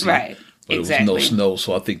Christmassy. Right. But exactly. It was no snow,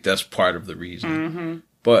 so I think that's part of the reason.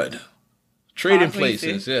 But Trading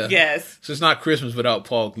Places, yes. So it's not Christmas without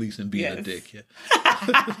Paul Gleason being a dick. Yeah.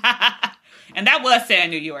 And that was set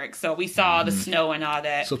in New York, so we saw the snow and all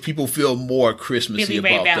that. So people feel more Christmassy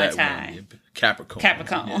Billy about Ray Valentine. that one.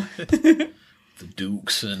 Capricorn. Yeah. The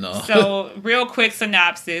Dukes and So real quick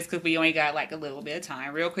synopsis, because we only got a little bit of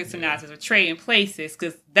time. Real quick synopsis of Trading Places,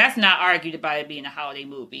 because that's not argued about it being a holiday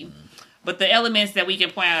movie. But the elements that we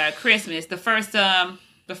can point out at Christmas, the first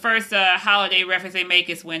holiday reference they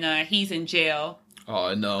make is when he's in jail.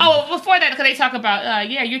 Oh, no. Oh, before that, because they talk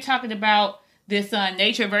about, you're talking about this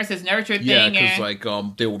nature versus nurture thing. Yeah,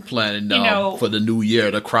 because they were planning for the new year,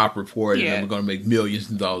 the crop report, and they were going to make millions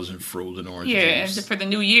of dollars in frozen orange juice. Yeah, for the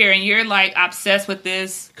new year, and you're obsessed with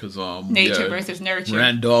this nature versus nurture.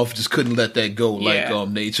 Randolph just couldn't let that go,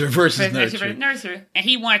 nature versus nurture. And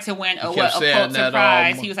he wanted to win a Pulitzer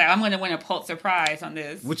Prize. He was like, I'm going to win a Pulitzer Prize on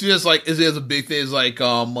this. Which is is a big thing.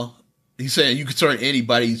 It's he's saying you can turn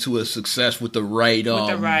anybody to a success with the right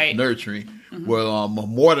nurturing. Mm-hmm. Where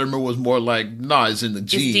Mortimer was more it's in the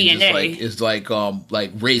genes. It's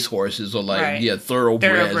like racehorses or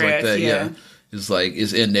thoroughbreds like that. Yeah.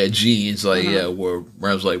 It's in their genes. Where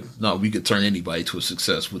I was like, no, we could turn anybody to a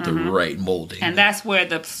success with the right molding. And that's where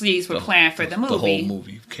the seeds were planned for the movie. The whole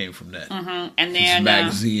movie came from that. Mm-hmm. And then this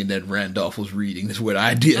magazine that Randolph was reading is where the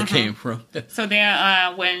idea came from. So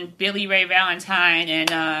then when Billy Ray Valentine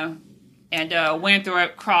and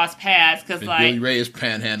Winthrop cross paths because Billy Ray is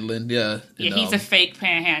panhandling, he's a fake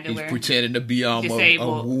panhandler. He's pretending to be a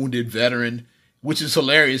wounded veteran, which is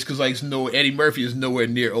hilarious because Eddie Murphy is nowhere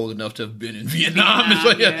near old enough to have been in Vietnam.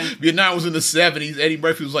 Vietnam was in the 70s. Eddie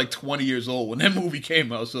Murphy was 20 years old when that movie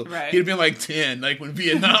came out, so he'd have been 10, when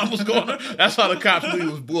Vietnam was going on. That's how the cops knew he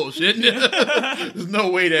was bullshit. There's no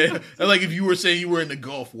way that, if you were saying you were in the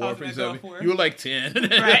Gulf War, for example, you were 10.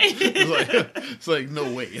 Right? It's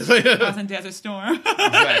no way. I was in Desert Storm.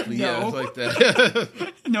 Exactly, no. It's like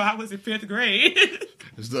that. No, I was in 5th grade.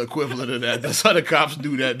 It's the equivalent of that. That's how the cops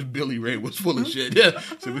knew that Billy Ray was full of shit. Yeah.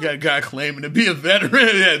 So we got a guy claiming to be a veteran,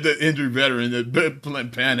 the injured veteran that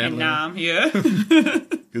panhandling. Vietnam, yeah.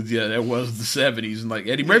 Because, that was the 70s. And,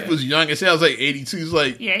 Eddie Murphy was young. I said I was 82. He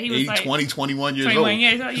was he was 20, 21 years 21 old.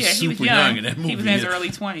 Years old. Yeah, he was young in that movie. He was in his early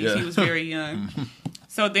 20s. Yeah. He was very young.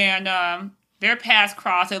 So then their paths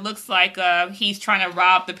cross. It looks like he's trying to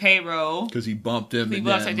rob the payroll. Because he bumped him. He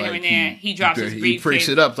bumps into him, and then he drops his briefcase. He breaks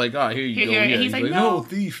it up like, here you go. And he's like, no,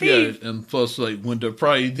 thief. Yeah. And plus, like, Winthorpe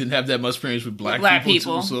probably didn't have that much experience with black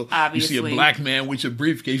people too, so obviously. You see a black man with your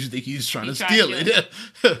briefcase, you think he's trying to steal it.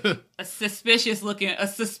 A suspicious looking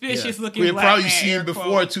black man. We had probably seen him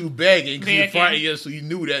before, too, begging. So you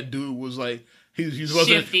knew that dude was like, he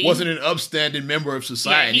wasn't an upstanding member of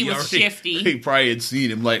society. Yeah, he was shifty. He probably had seen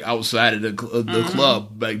him like outside of the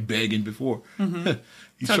club, like begging before.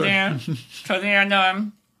 So then,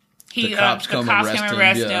 the cops come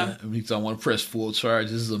arrest him. And he's, I want to press full charge.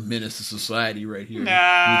 This is a menace to society right here.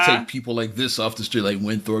 You take people like this off the street, like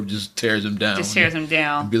Winthorpe just tears him down.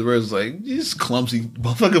 And Billy Bird's like, this clumsy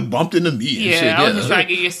motherfucker bumped into me. And shit. I was just trying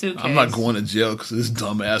to get your suitcase. I'm not going to jail because this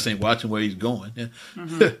dumbass ain't watching where he's going.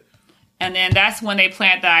 And then that's when they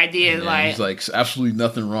plant the idea, he's like, absolutely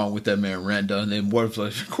nothing wrong with that man, Randall. And then Worf's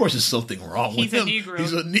like, of course there's something wrong with him. Negro.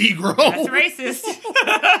 He's a Negro. That's racist.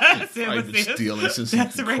 I've been stealing since he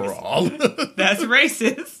could crawl. That's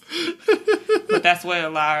racist. But that's what a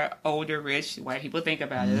lot of older, rich white people think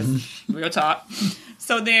about us. Real talk.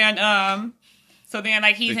 So then,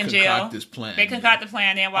 like, he's in jail. They concoct the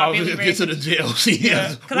plan. Then while Billy gets to the jail scene.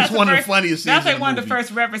 It's one of the funniest scenes. That's like one of the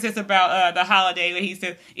first references about the holiday where he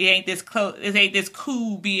said, "It ain't this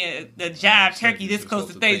cool being the jive turkey this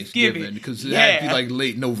close to Thanksgiving." Because it had to be like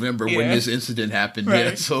late November when this incident happened. Right.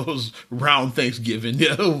 Yeah, so it was around Thanksgiving.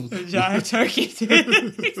 Yeah, the jive turkey.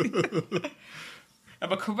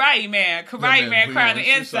 I'm a karate man crying on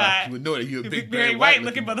the inside. You would know that you're a big very white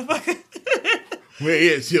looking motherfucker. Where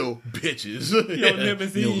is your bitches? Your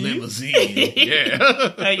limousine. Your limousine.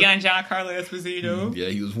 Yeah. Young Giancarlo Esposito. Yeah,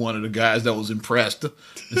 he was one of the guys that was impressed.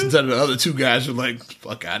 Instead of the other two guys who were like,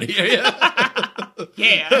 fuck out of here.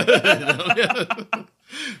 Yeah.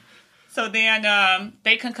 So then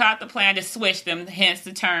they concoct the plan to switch them, hence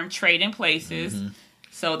the term trading places.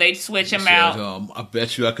 So they switch him out. I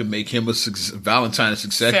bet you I could make him a Valentine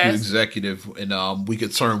executive, and we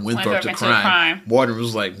could turn Winthorpe to crime. Warden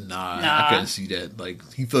was like, nah, I couldn't see that. Like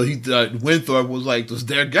he thought Winthorpe was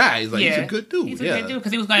their guy. He's like, he's a good dude. He's a good dude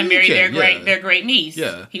because he was going to marry their great niece.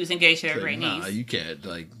 Yeah, he was engaged to their great niece. Nah, you can't.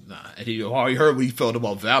 And he already heard what he felt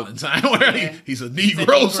about Valentine. He's a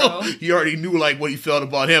Negro, so he already knew like what he felt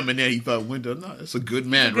about him, and then he thought Winthorpe, no, it's a good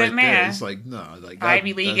man there. It's like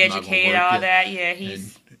Ivy League educated, all that. Yeah,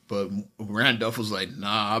 But Randolph was like,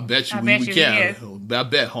 nah, I bet you we can. I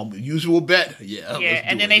bet, homie. Usual bet? Yeah.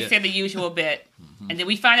 And then they said the usual bet. And then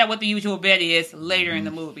we find out what the usual bet is later in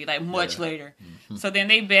the movie, like much later. So then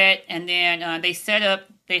they bet, and then they set up,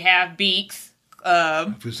 they have Beaks.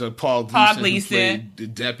 Paul Gleason, the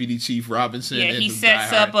Deputy Chief Robinson. Yeah, he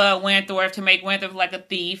sets up Winthorpe to make Winthorpe like a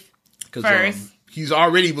thief first. He's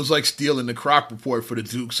already was like stealing the crop report for the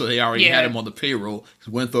Duke, so they already had him on the payroll.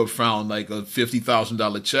 Winthorpe found like a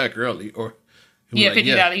 $50,000 check early, or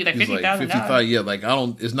 $50,000. He's like $50,000. Yeah, like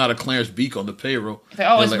it's not a Clarence Beak on the payroll.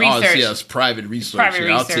 It's research. It's private research.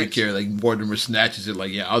 I'll take care of it. Like Mortimer snatches it.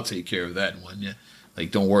 Like, I'll take care of that one. Yeah, like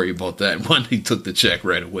don't worry about that one. He took the check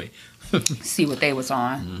right away. See what they was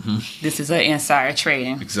on. This is an insider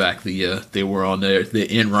trading. Exactly, yeah. They were on the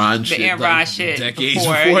Enron shit. The Enron shit. Decades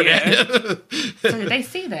before that. So did they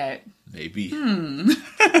see that? Maybe.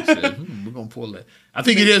 Said, we're going to pull that. I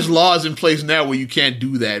think it is laws in place now where you can't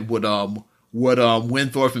do that. What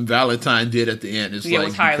Winthorpe and Valentine did at the end. It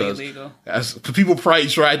was highly illegal. People probably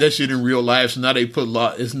tried that shit in real life, so now they put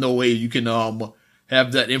law. There's no way you can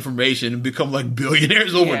have that information and become like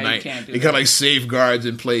billionaires overnight. They got like safeguards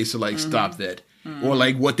in place to like stop that. Or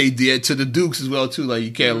like what they did to the Dukes as well too. Like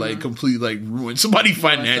you can't like completely like ruin somebody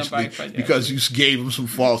financially because you gave them some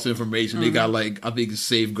false information. They got like I think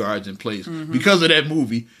safeguards in place because of that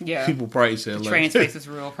movie. Yeah, people probably said like train space is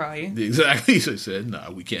real, probably exactly. So they said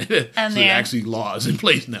no, we can't. And so then actually laws in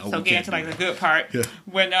place now. So getting to like the good part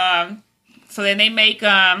when so then they make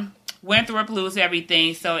Winthorpe lose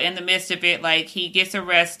everything, so in the midst of it, like, he gets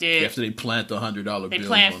arrested. After they plant the $100 bills They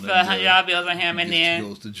plant the $100 bills on him, and then he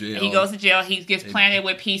goes to jail. He goes to jail. He gets planted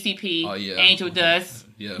with PCP, angel dust,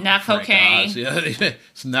 not cocaine.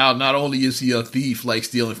 So now, not only is he a thief, like,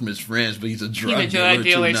 stealing from his friends, but he's a drug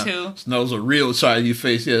dealer, too. So now it's a real side of your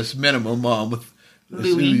face. Yes, minimum with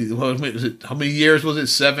Louis. How many years was it?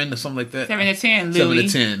 7 or something like that? 7 to 10, Louis. 7 to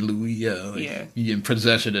 10, Louis. Yeah. You in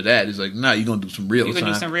possession of that. It's like, nah, you're gonna do some real time. You're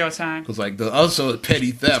gonna do some real time. Because like also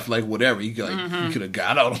petty theft, like whatever. He could have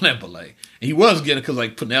got out on that, but like he was getting because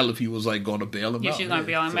like Penelope was like going to bail him out. She's gonna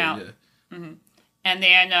bail him out.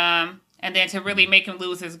 And then to really make him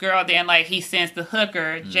lose his girl, then like he sends the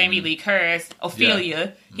hooker, Jamie Lee Curtis,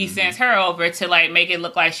 Ophelia. He sends her over to like make it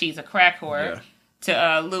look like she's a crack whore.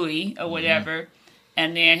 to Louis or whatever.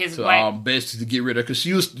 And then his wife, basically to get rid of,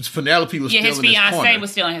 because Penelope was still in his corner. Yeah, his fiance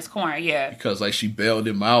was still in his corner. Yeah, because like she bailed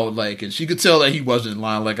him out, like, and she could tell that he wasn't in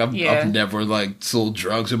line. Like I've never like sold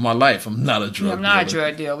drugs in my life. I'm not a drug. I'm not a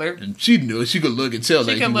drug dealer. And she knew it. She could look and tell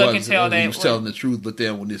that he was telling the truth. But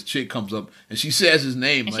then when this chick comes up and she says his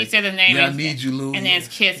name, and like, she said his name, I need you, Louis, and then it's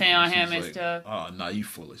kissing on him and stuff. Oh, nah, you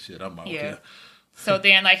full of shit. I'm out here. So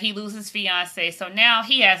then, like, he loses his fiance. So now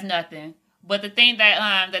he has nothing. But the thing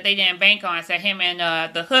that they didn't bank on is that him and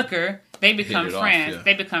the hooker, they become friends.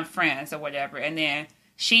 They become friends or whatever. And then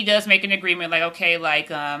she does make an agreement, like, okay, like,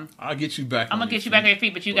 I'll get you back. I'm gonna get you back on your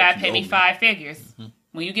feet, but you gotta pay me 5 figures. Mm-hmm.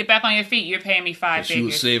 When you get back on your feet, you're paying me 5 figures. She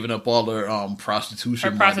was saving up all her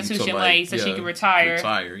prostitution money so she could retire.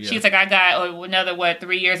 She's like, I got another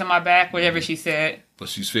 3 years on my back, whatever she said. But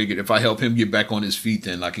she's figured if I help him get back on his feet,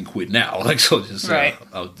 then I can quit now. Like, so just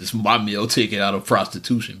this is my meal taken out of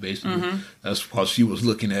prostitution, basically. Mm-hmm. That's how she was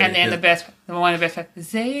looking at it. And then one of the best,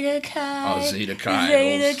 Zeta Chi. Oh, Zeta Chi.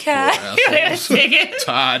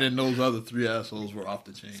 Todd and those other 3 assholes were off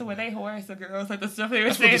the chain. So were they whores or girls? Like the stuff they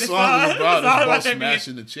were saying. That's what the song was about. It's about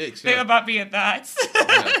smashing the chicks. They were about being thoughts.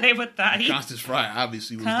 They were thotty. Constance Fry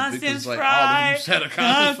obviously was the biggest. Like all of them said of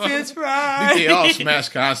Constance Fry. I think they all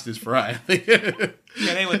smashed Constance Fry.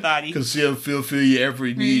 Yeah, they were thotty. Conceal, fulfill your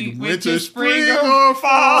every need. Winter, spring, or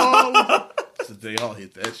fall. So they all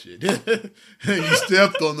hit that shit. You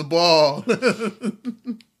stepped on the ball.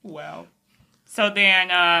 Wow. So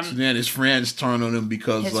then his friends turn on him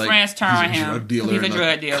because his friends turn on him. Drug dealer, he's a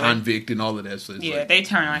drug dealer, convict, and all of that. So yeah, like, they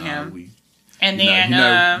turn on him. And you're then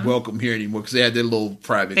not welcome here anymore because they had their little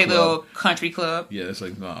private club. Little country club. Yeah, it's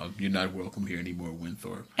like, no, you're not welcome here anymore,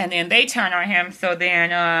 Winthorpe. And then they turn on him. So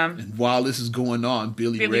then, and while this is going on,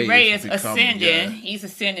 Billy Ray is ascending. Yeah. He's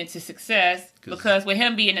ascending to success because with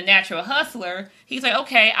him being a natural hustler, he's like,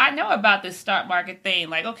 okay, I know about this stock market thing.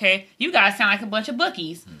 Like, okay, you guys sound like a bunch of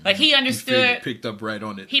bookies. Mm-hmm. Like he understood. He picked up right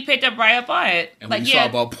on it. He picked up right up on it. And when he saw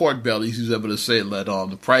about pork bellies, he was able to say that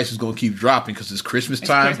the price is going to keep dropping because it's Christmas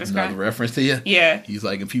time. Another reference to you. Yeah. He's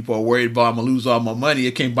like, if people are worried about I'm going to lose all my money,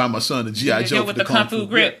 I can't buy my son a G.I. Joe with the Kung Fu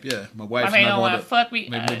grip. Yeah, my wife's not going to fuck me.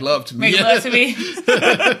 Make love to me. Make love to me.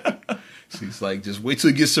 She's like, just wait till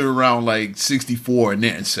it gets to around like 64 and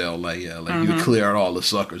then sell. Like, you clear out all the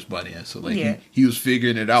suckers by then. So like, he was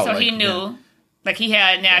figuring it out. So he knew, like he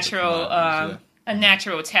had a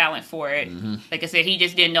natural talent for it. Mm-hmm. Like I said, he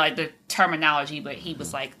just didn't know like the terminology, but he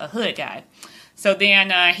was like a hood guy. So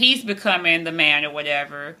then he's becoming the man or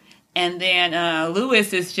whatever. And then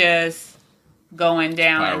Lewis is just going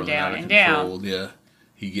down and down and down. Yeah.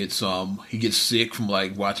 He gets sick from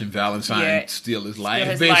like watching Valentine steal his life.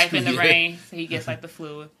 Steal his life in the rain. So he gets like the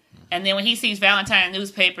flu. And then when he sees Valentine in the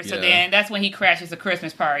newspaper, so then that's when he crashes a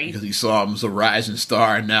Christmas party. Because he saw him as a rising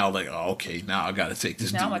star, and now like, oh, okay, now I got to take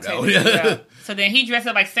this dude out. So then he dressed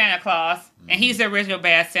up like Santa Claus, and he's the original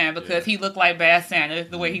Bad Santa because he looked like Bad Santa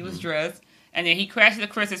the way he was dressed. And then he crashes a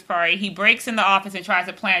Christmas party. He breaks in the office and tries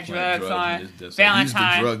to plant drugs on Valentine. He's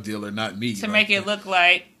the drug dealer, not me. To make it look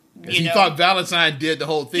like. He thought Valentine did the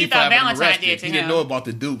whole thing. He thought Valentine did to him. He didn't know about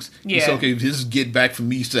the Dukes. Yeah. He said, okay, this is get back for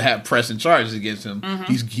me to have pressing charges against him.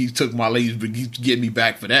 Mm-hmm. He took my ladies, but he's getting me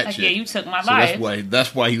back for that shit. Yeah, you took my life.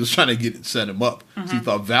 That's why he was trying to set him up. Mm-hmm. So he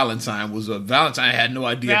thought Valentine was Valentine had no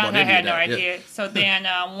idea about any of that. Valentine had no idea. Yeah. So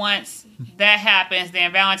then once that happens,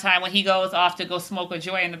 then Valentine, when he goes off to go smoke a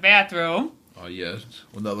joint in the bathroom. Oh, yeah.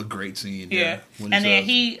 Another great scene. Yeah. And then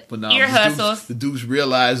he ear hustles. The Dukes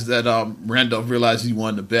realized that Randolph realized he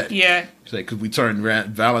won the bet. Yeah. Because we turned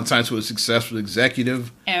Valentine to a successful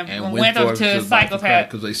executive. And Winthrop to a psychopath.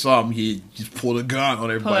 Because they saw him, he just pulled a gun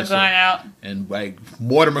on everybody. Pulled a gun out. And like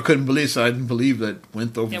Mortimer couldn't believe, so I didn't believe that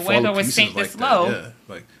Winthrop would fall to pieces like that. Slow. Yeah.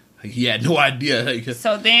 Like, he had no idea.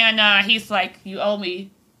 So then he's like, you owe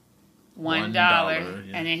me $1. Yeah.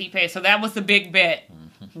 And then he paid. So that was the big bet.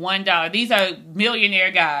 $1. These are millionaire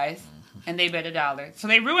guys, and they bet $1. So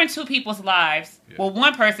they ruined 2 people's lives. Yeah. Well,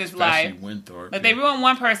 one person's life. But they ruined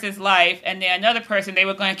one person's life, and then another person, they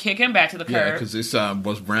were going to kick him back to the curb. Yeah, because this time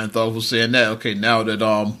was Randolph was saying that. Okay, now that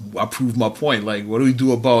I proved my point, like, what do we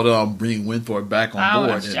do about bringing Winthrop back on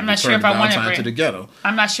board? I'm not sure if I want to bring to the ghetto.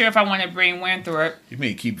 I'm not sure if I want to bring Winthrop. You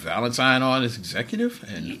mean keep Valentine on as executive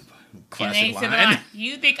and. Classic line.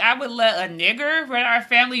 You think I would let a nigger run our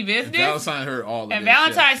family business? And Valentine heard all of this. And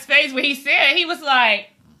Valentine's face when he said it, he was like,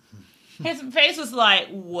 his face was like,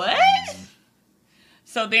 what?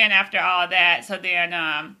 So then after all that,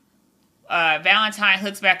 Valentine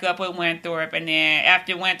hooks back up with Winthrop, and then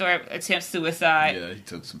after Winthrop attempts suicide. Yeah, he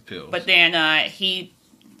took some pills. But then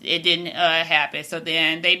it didn't happen. So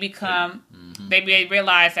then they become, they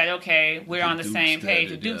realize that, okay, we're on the same page.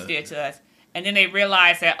 The Dukes did to us. And then they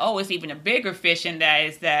realized that, it's even a bigger fish, and that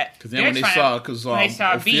is that. Because then when they saw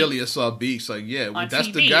Ophelia saw Beaks, like, that's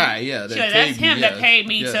TV. The guy, that's him that paid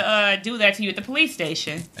me to do that to you at the police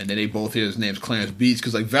station. And then they both hear his name's Clarence Beaks,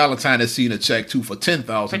 because like Valentine had seen a check too for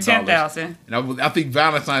 $10,000. For $10,000. And I think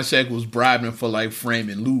Valentine's check was bribing for like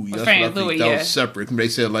framing Louis. That's what I think. That was separate. They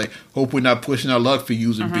said like, hope we're not pushing our luck for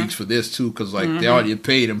using Beaks for this too, because like they already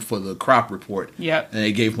paid him for the crop report. Yep. And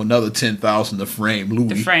they gave him another $10,000 to frame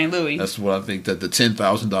Louis. That's what I think that the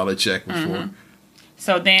 $10,000 check was for.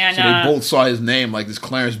 So then, they both saw his name, like this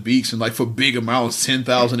Clarence Beaks, and like for big amounts,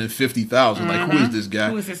 $10,000 and $50,000. Like, who is this guy?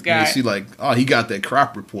 Who is this guy? And they see like, he got that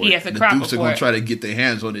crop report. He has a crop report. The Dukes are gonna try to get their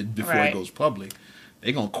hands on it before it goes public.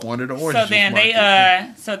 They're gonna corner the orange.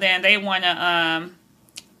 So then they want to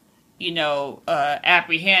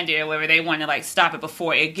apprehend it, or whatever. They want to like stop it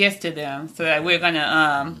before it gets to them. So that we're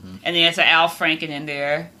gonna and then it's an Al Franken in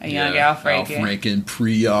there, a young Al Franken. Al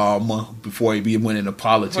Franken before he went into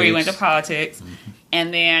politics.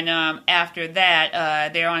 And then after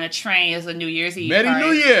that, they're on a train. It's a New Year's Eve. Merry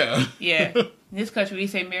New Year. Yeah. In this country, we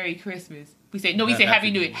say Merry Christmas. We say Happy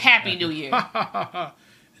New Year. Happy New Year. And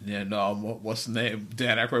then, what's the name?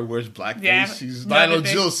 Dan Aykroyd wears blackface. She's Lionel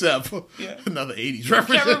Joseph. Yeah. Another 80s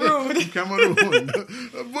reference. Cameroon.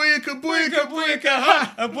 Booyaka, booyaka, booyaka,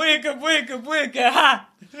 ha. Booyaka, booyaka, booyaka, ha.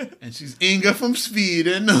 And she's Inga from Speed.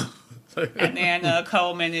 And then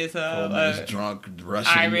Coleman is drunk,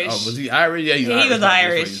 Russian. Irish. Was he Irish? Yeah, he was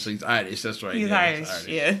Irish. So he's Irish. That's right. He's Irish.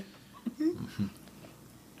 Yeah.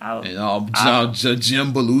 And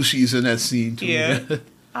Jim Belushi's in that scene too. Yeah.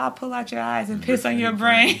 I'll pull out your eyes and piss on your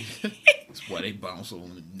brain. That's why they bounce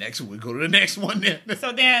on the next one. We go to the next one then.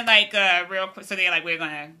 So then, like, real quick, so they're like, we're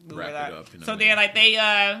gonna wrap it up. So they're like,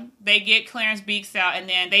 they get Clarence Beaks out, and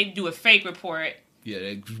then they do a fake report.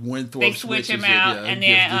 Yeah, Winthorpe they switch him out, and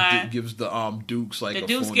then gives the Dukes like the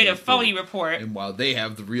Dukes get a phony report, and while they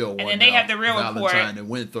have the real one, and then they have the real report. Valentine and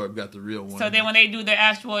Winthorpe got the real one. So then, when they do the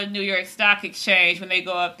actual New York Stock Exchange, when they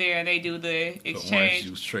go up there and they do the exchange,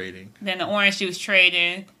 the orange juice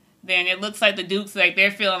trading, then it looks like the Dukes, like,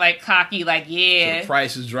 they're feeling, like, cocky, like, yeah. So the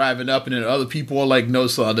price is driving up, and then other people are like, no,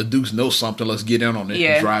 so the Dukes know something, let's get in on it.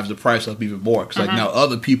 Yeah. It drives the price up even more. Because, like, now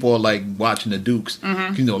other people are, like, watching the Dukes.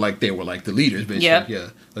 Like, they were, like, the leaders, basically. Yep. Yeah.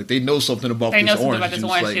 Like, they know something about this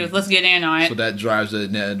orange juice. Let's get in on it. So that drives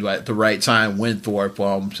it, and at the right time, Winthorpe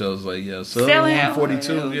sells, like, so selling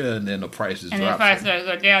 142, and then the prices drop. And the prices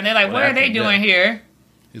go down. They're like, what are they doing here?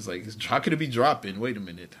 He's like, how could it be dropping? Wait a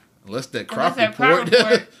minute. Unless that crop report.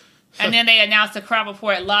 And then they announced the crop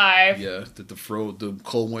report live. Yeah, that the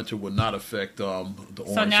cold winter would not affect the orange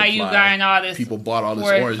supply. So now you got all this. People bought all this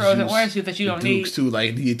orange juice that you don't need. Dukes too,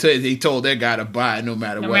 like they told their guy to buy it no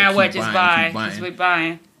matter what. Just buy. Just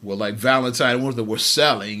buying. Well, like Valentine, ones that were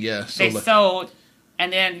selling, yeah. So they sold,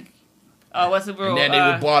 and then. What's the rule? And then they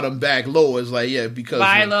would bought them back low. It's like, because...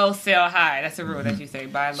 Buy low, sell high. That's the rule that you say.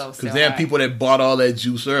 Buy low, sell high. Because then people that bought all that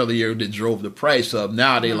juice earlier that drove the price up,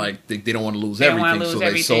 now they they don't want to lose everything. So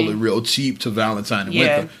they sold it real cheap to Valentine and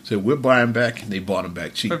Winter. So we're buying back, and they bought them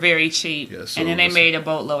back cheap. For very cheap. Yeah, so and then they made a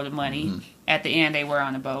boatload of money. At the end, they were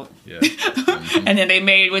on a boat. Yeah. And then they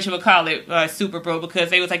made, Super Bowl,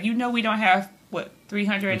 because they was like, we don't have...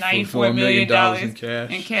 $394 million in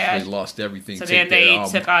cash. They lost everything. So then they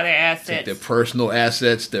took all their assets. Took their personal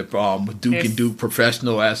assets, their Duke and Duke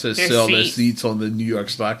professional assets, sell their seats on the New York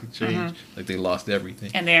Stock Exchange. Like they lost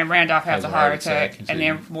everything. And then Randolph has a heart attack. And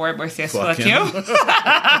then Mortimer says, fuck him.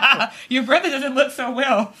 Your brother doesn't look so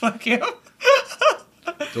well. Fuck him.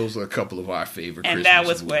 Those are a couple of our favorite Christmas movies. And that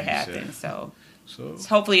was what happened, So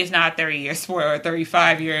hopefully it's not 30 years or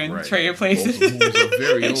 35 year in Trading Places. Both movies are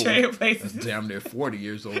very old. Trading Places. That's damn near 40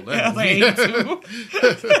 years old now. Yeah, like 82.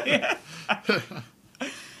 Yeah.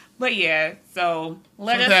 But yeah, so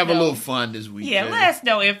let's have a little fun this weekend. Yeah, let us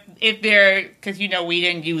know if they're, because we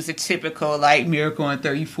didn't use a typical like Miracle on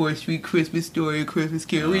 34th Street, Christmas Story, Christmas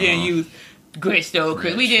Carol. We didn't use Grinch Stole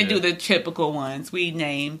Christmas. We didn't do the typical ones. We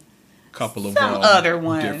named couple of some other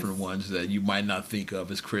ones, different ones that you might not think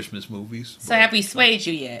of as Christmas movies. So have we swayed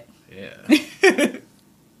you yet? Yeah.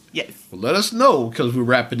 Yes. Well, let us know, because we're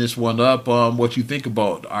wrapping this one up, what you think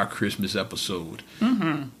about our Christmas episode.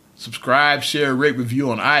 Subscribe, share, rate,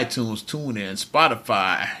 review on iTunes, TuneIn,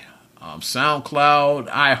 Spotify, SoundCloud,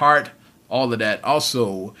 iHeart, all of that.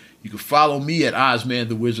 Also, you can follow me at Ozman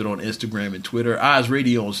the Wizard on Instagram and Twitter, Oz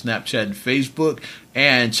Radio on Snapchat and Facebook,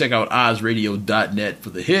 and check out OzRadio.net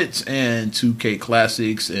for the hits and 2K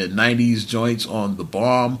classics and 90s joints on The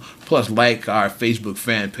Bomb. Plus, like our Facebook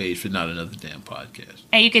fan page for Not Another Damn Podcast.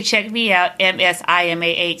 And you can check me out,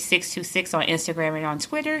 MSIMAH626 on Instagram and on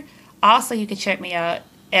Twitter. Also, you can check me out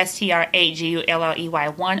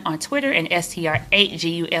STR8GULLEY1 on Twitter, and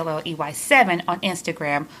STR8GULLEY7 on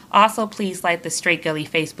Instagram. Also, please like the Straight Gully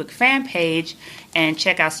Facebook fan page and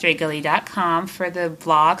check out straightgully.com for the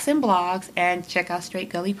vlogs and blogs, and check out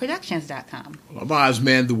straightgullyproductions.com. Well, I'm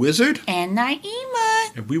Ozman the Wizard. And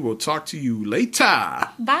Naima. And we will talk to you later.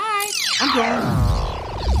 Bye. I'm gone.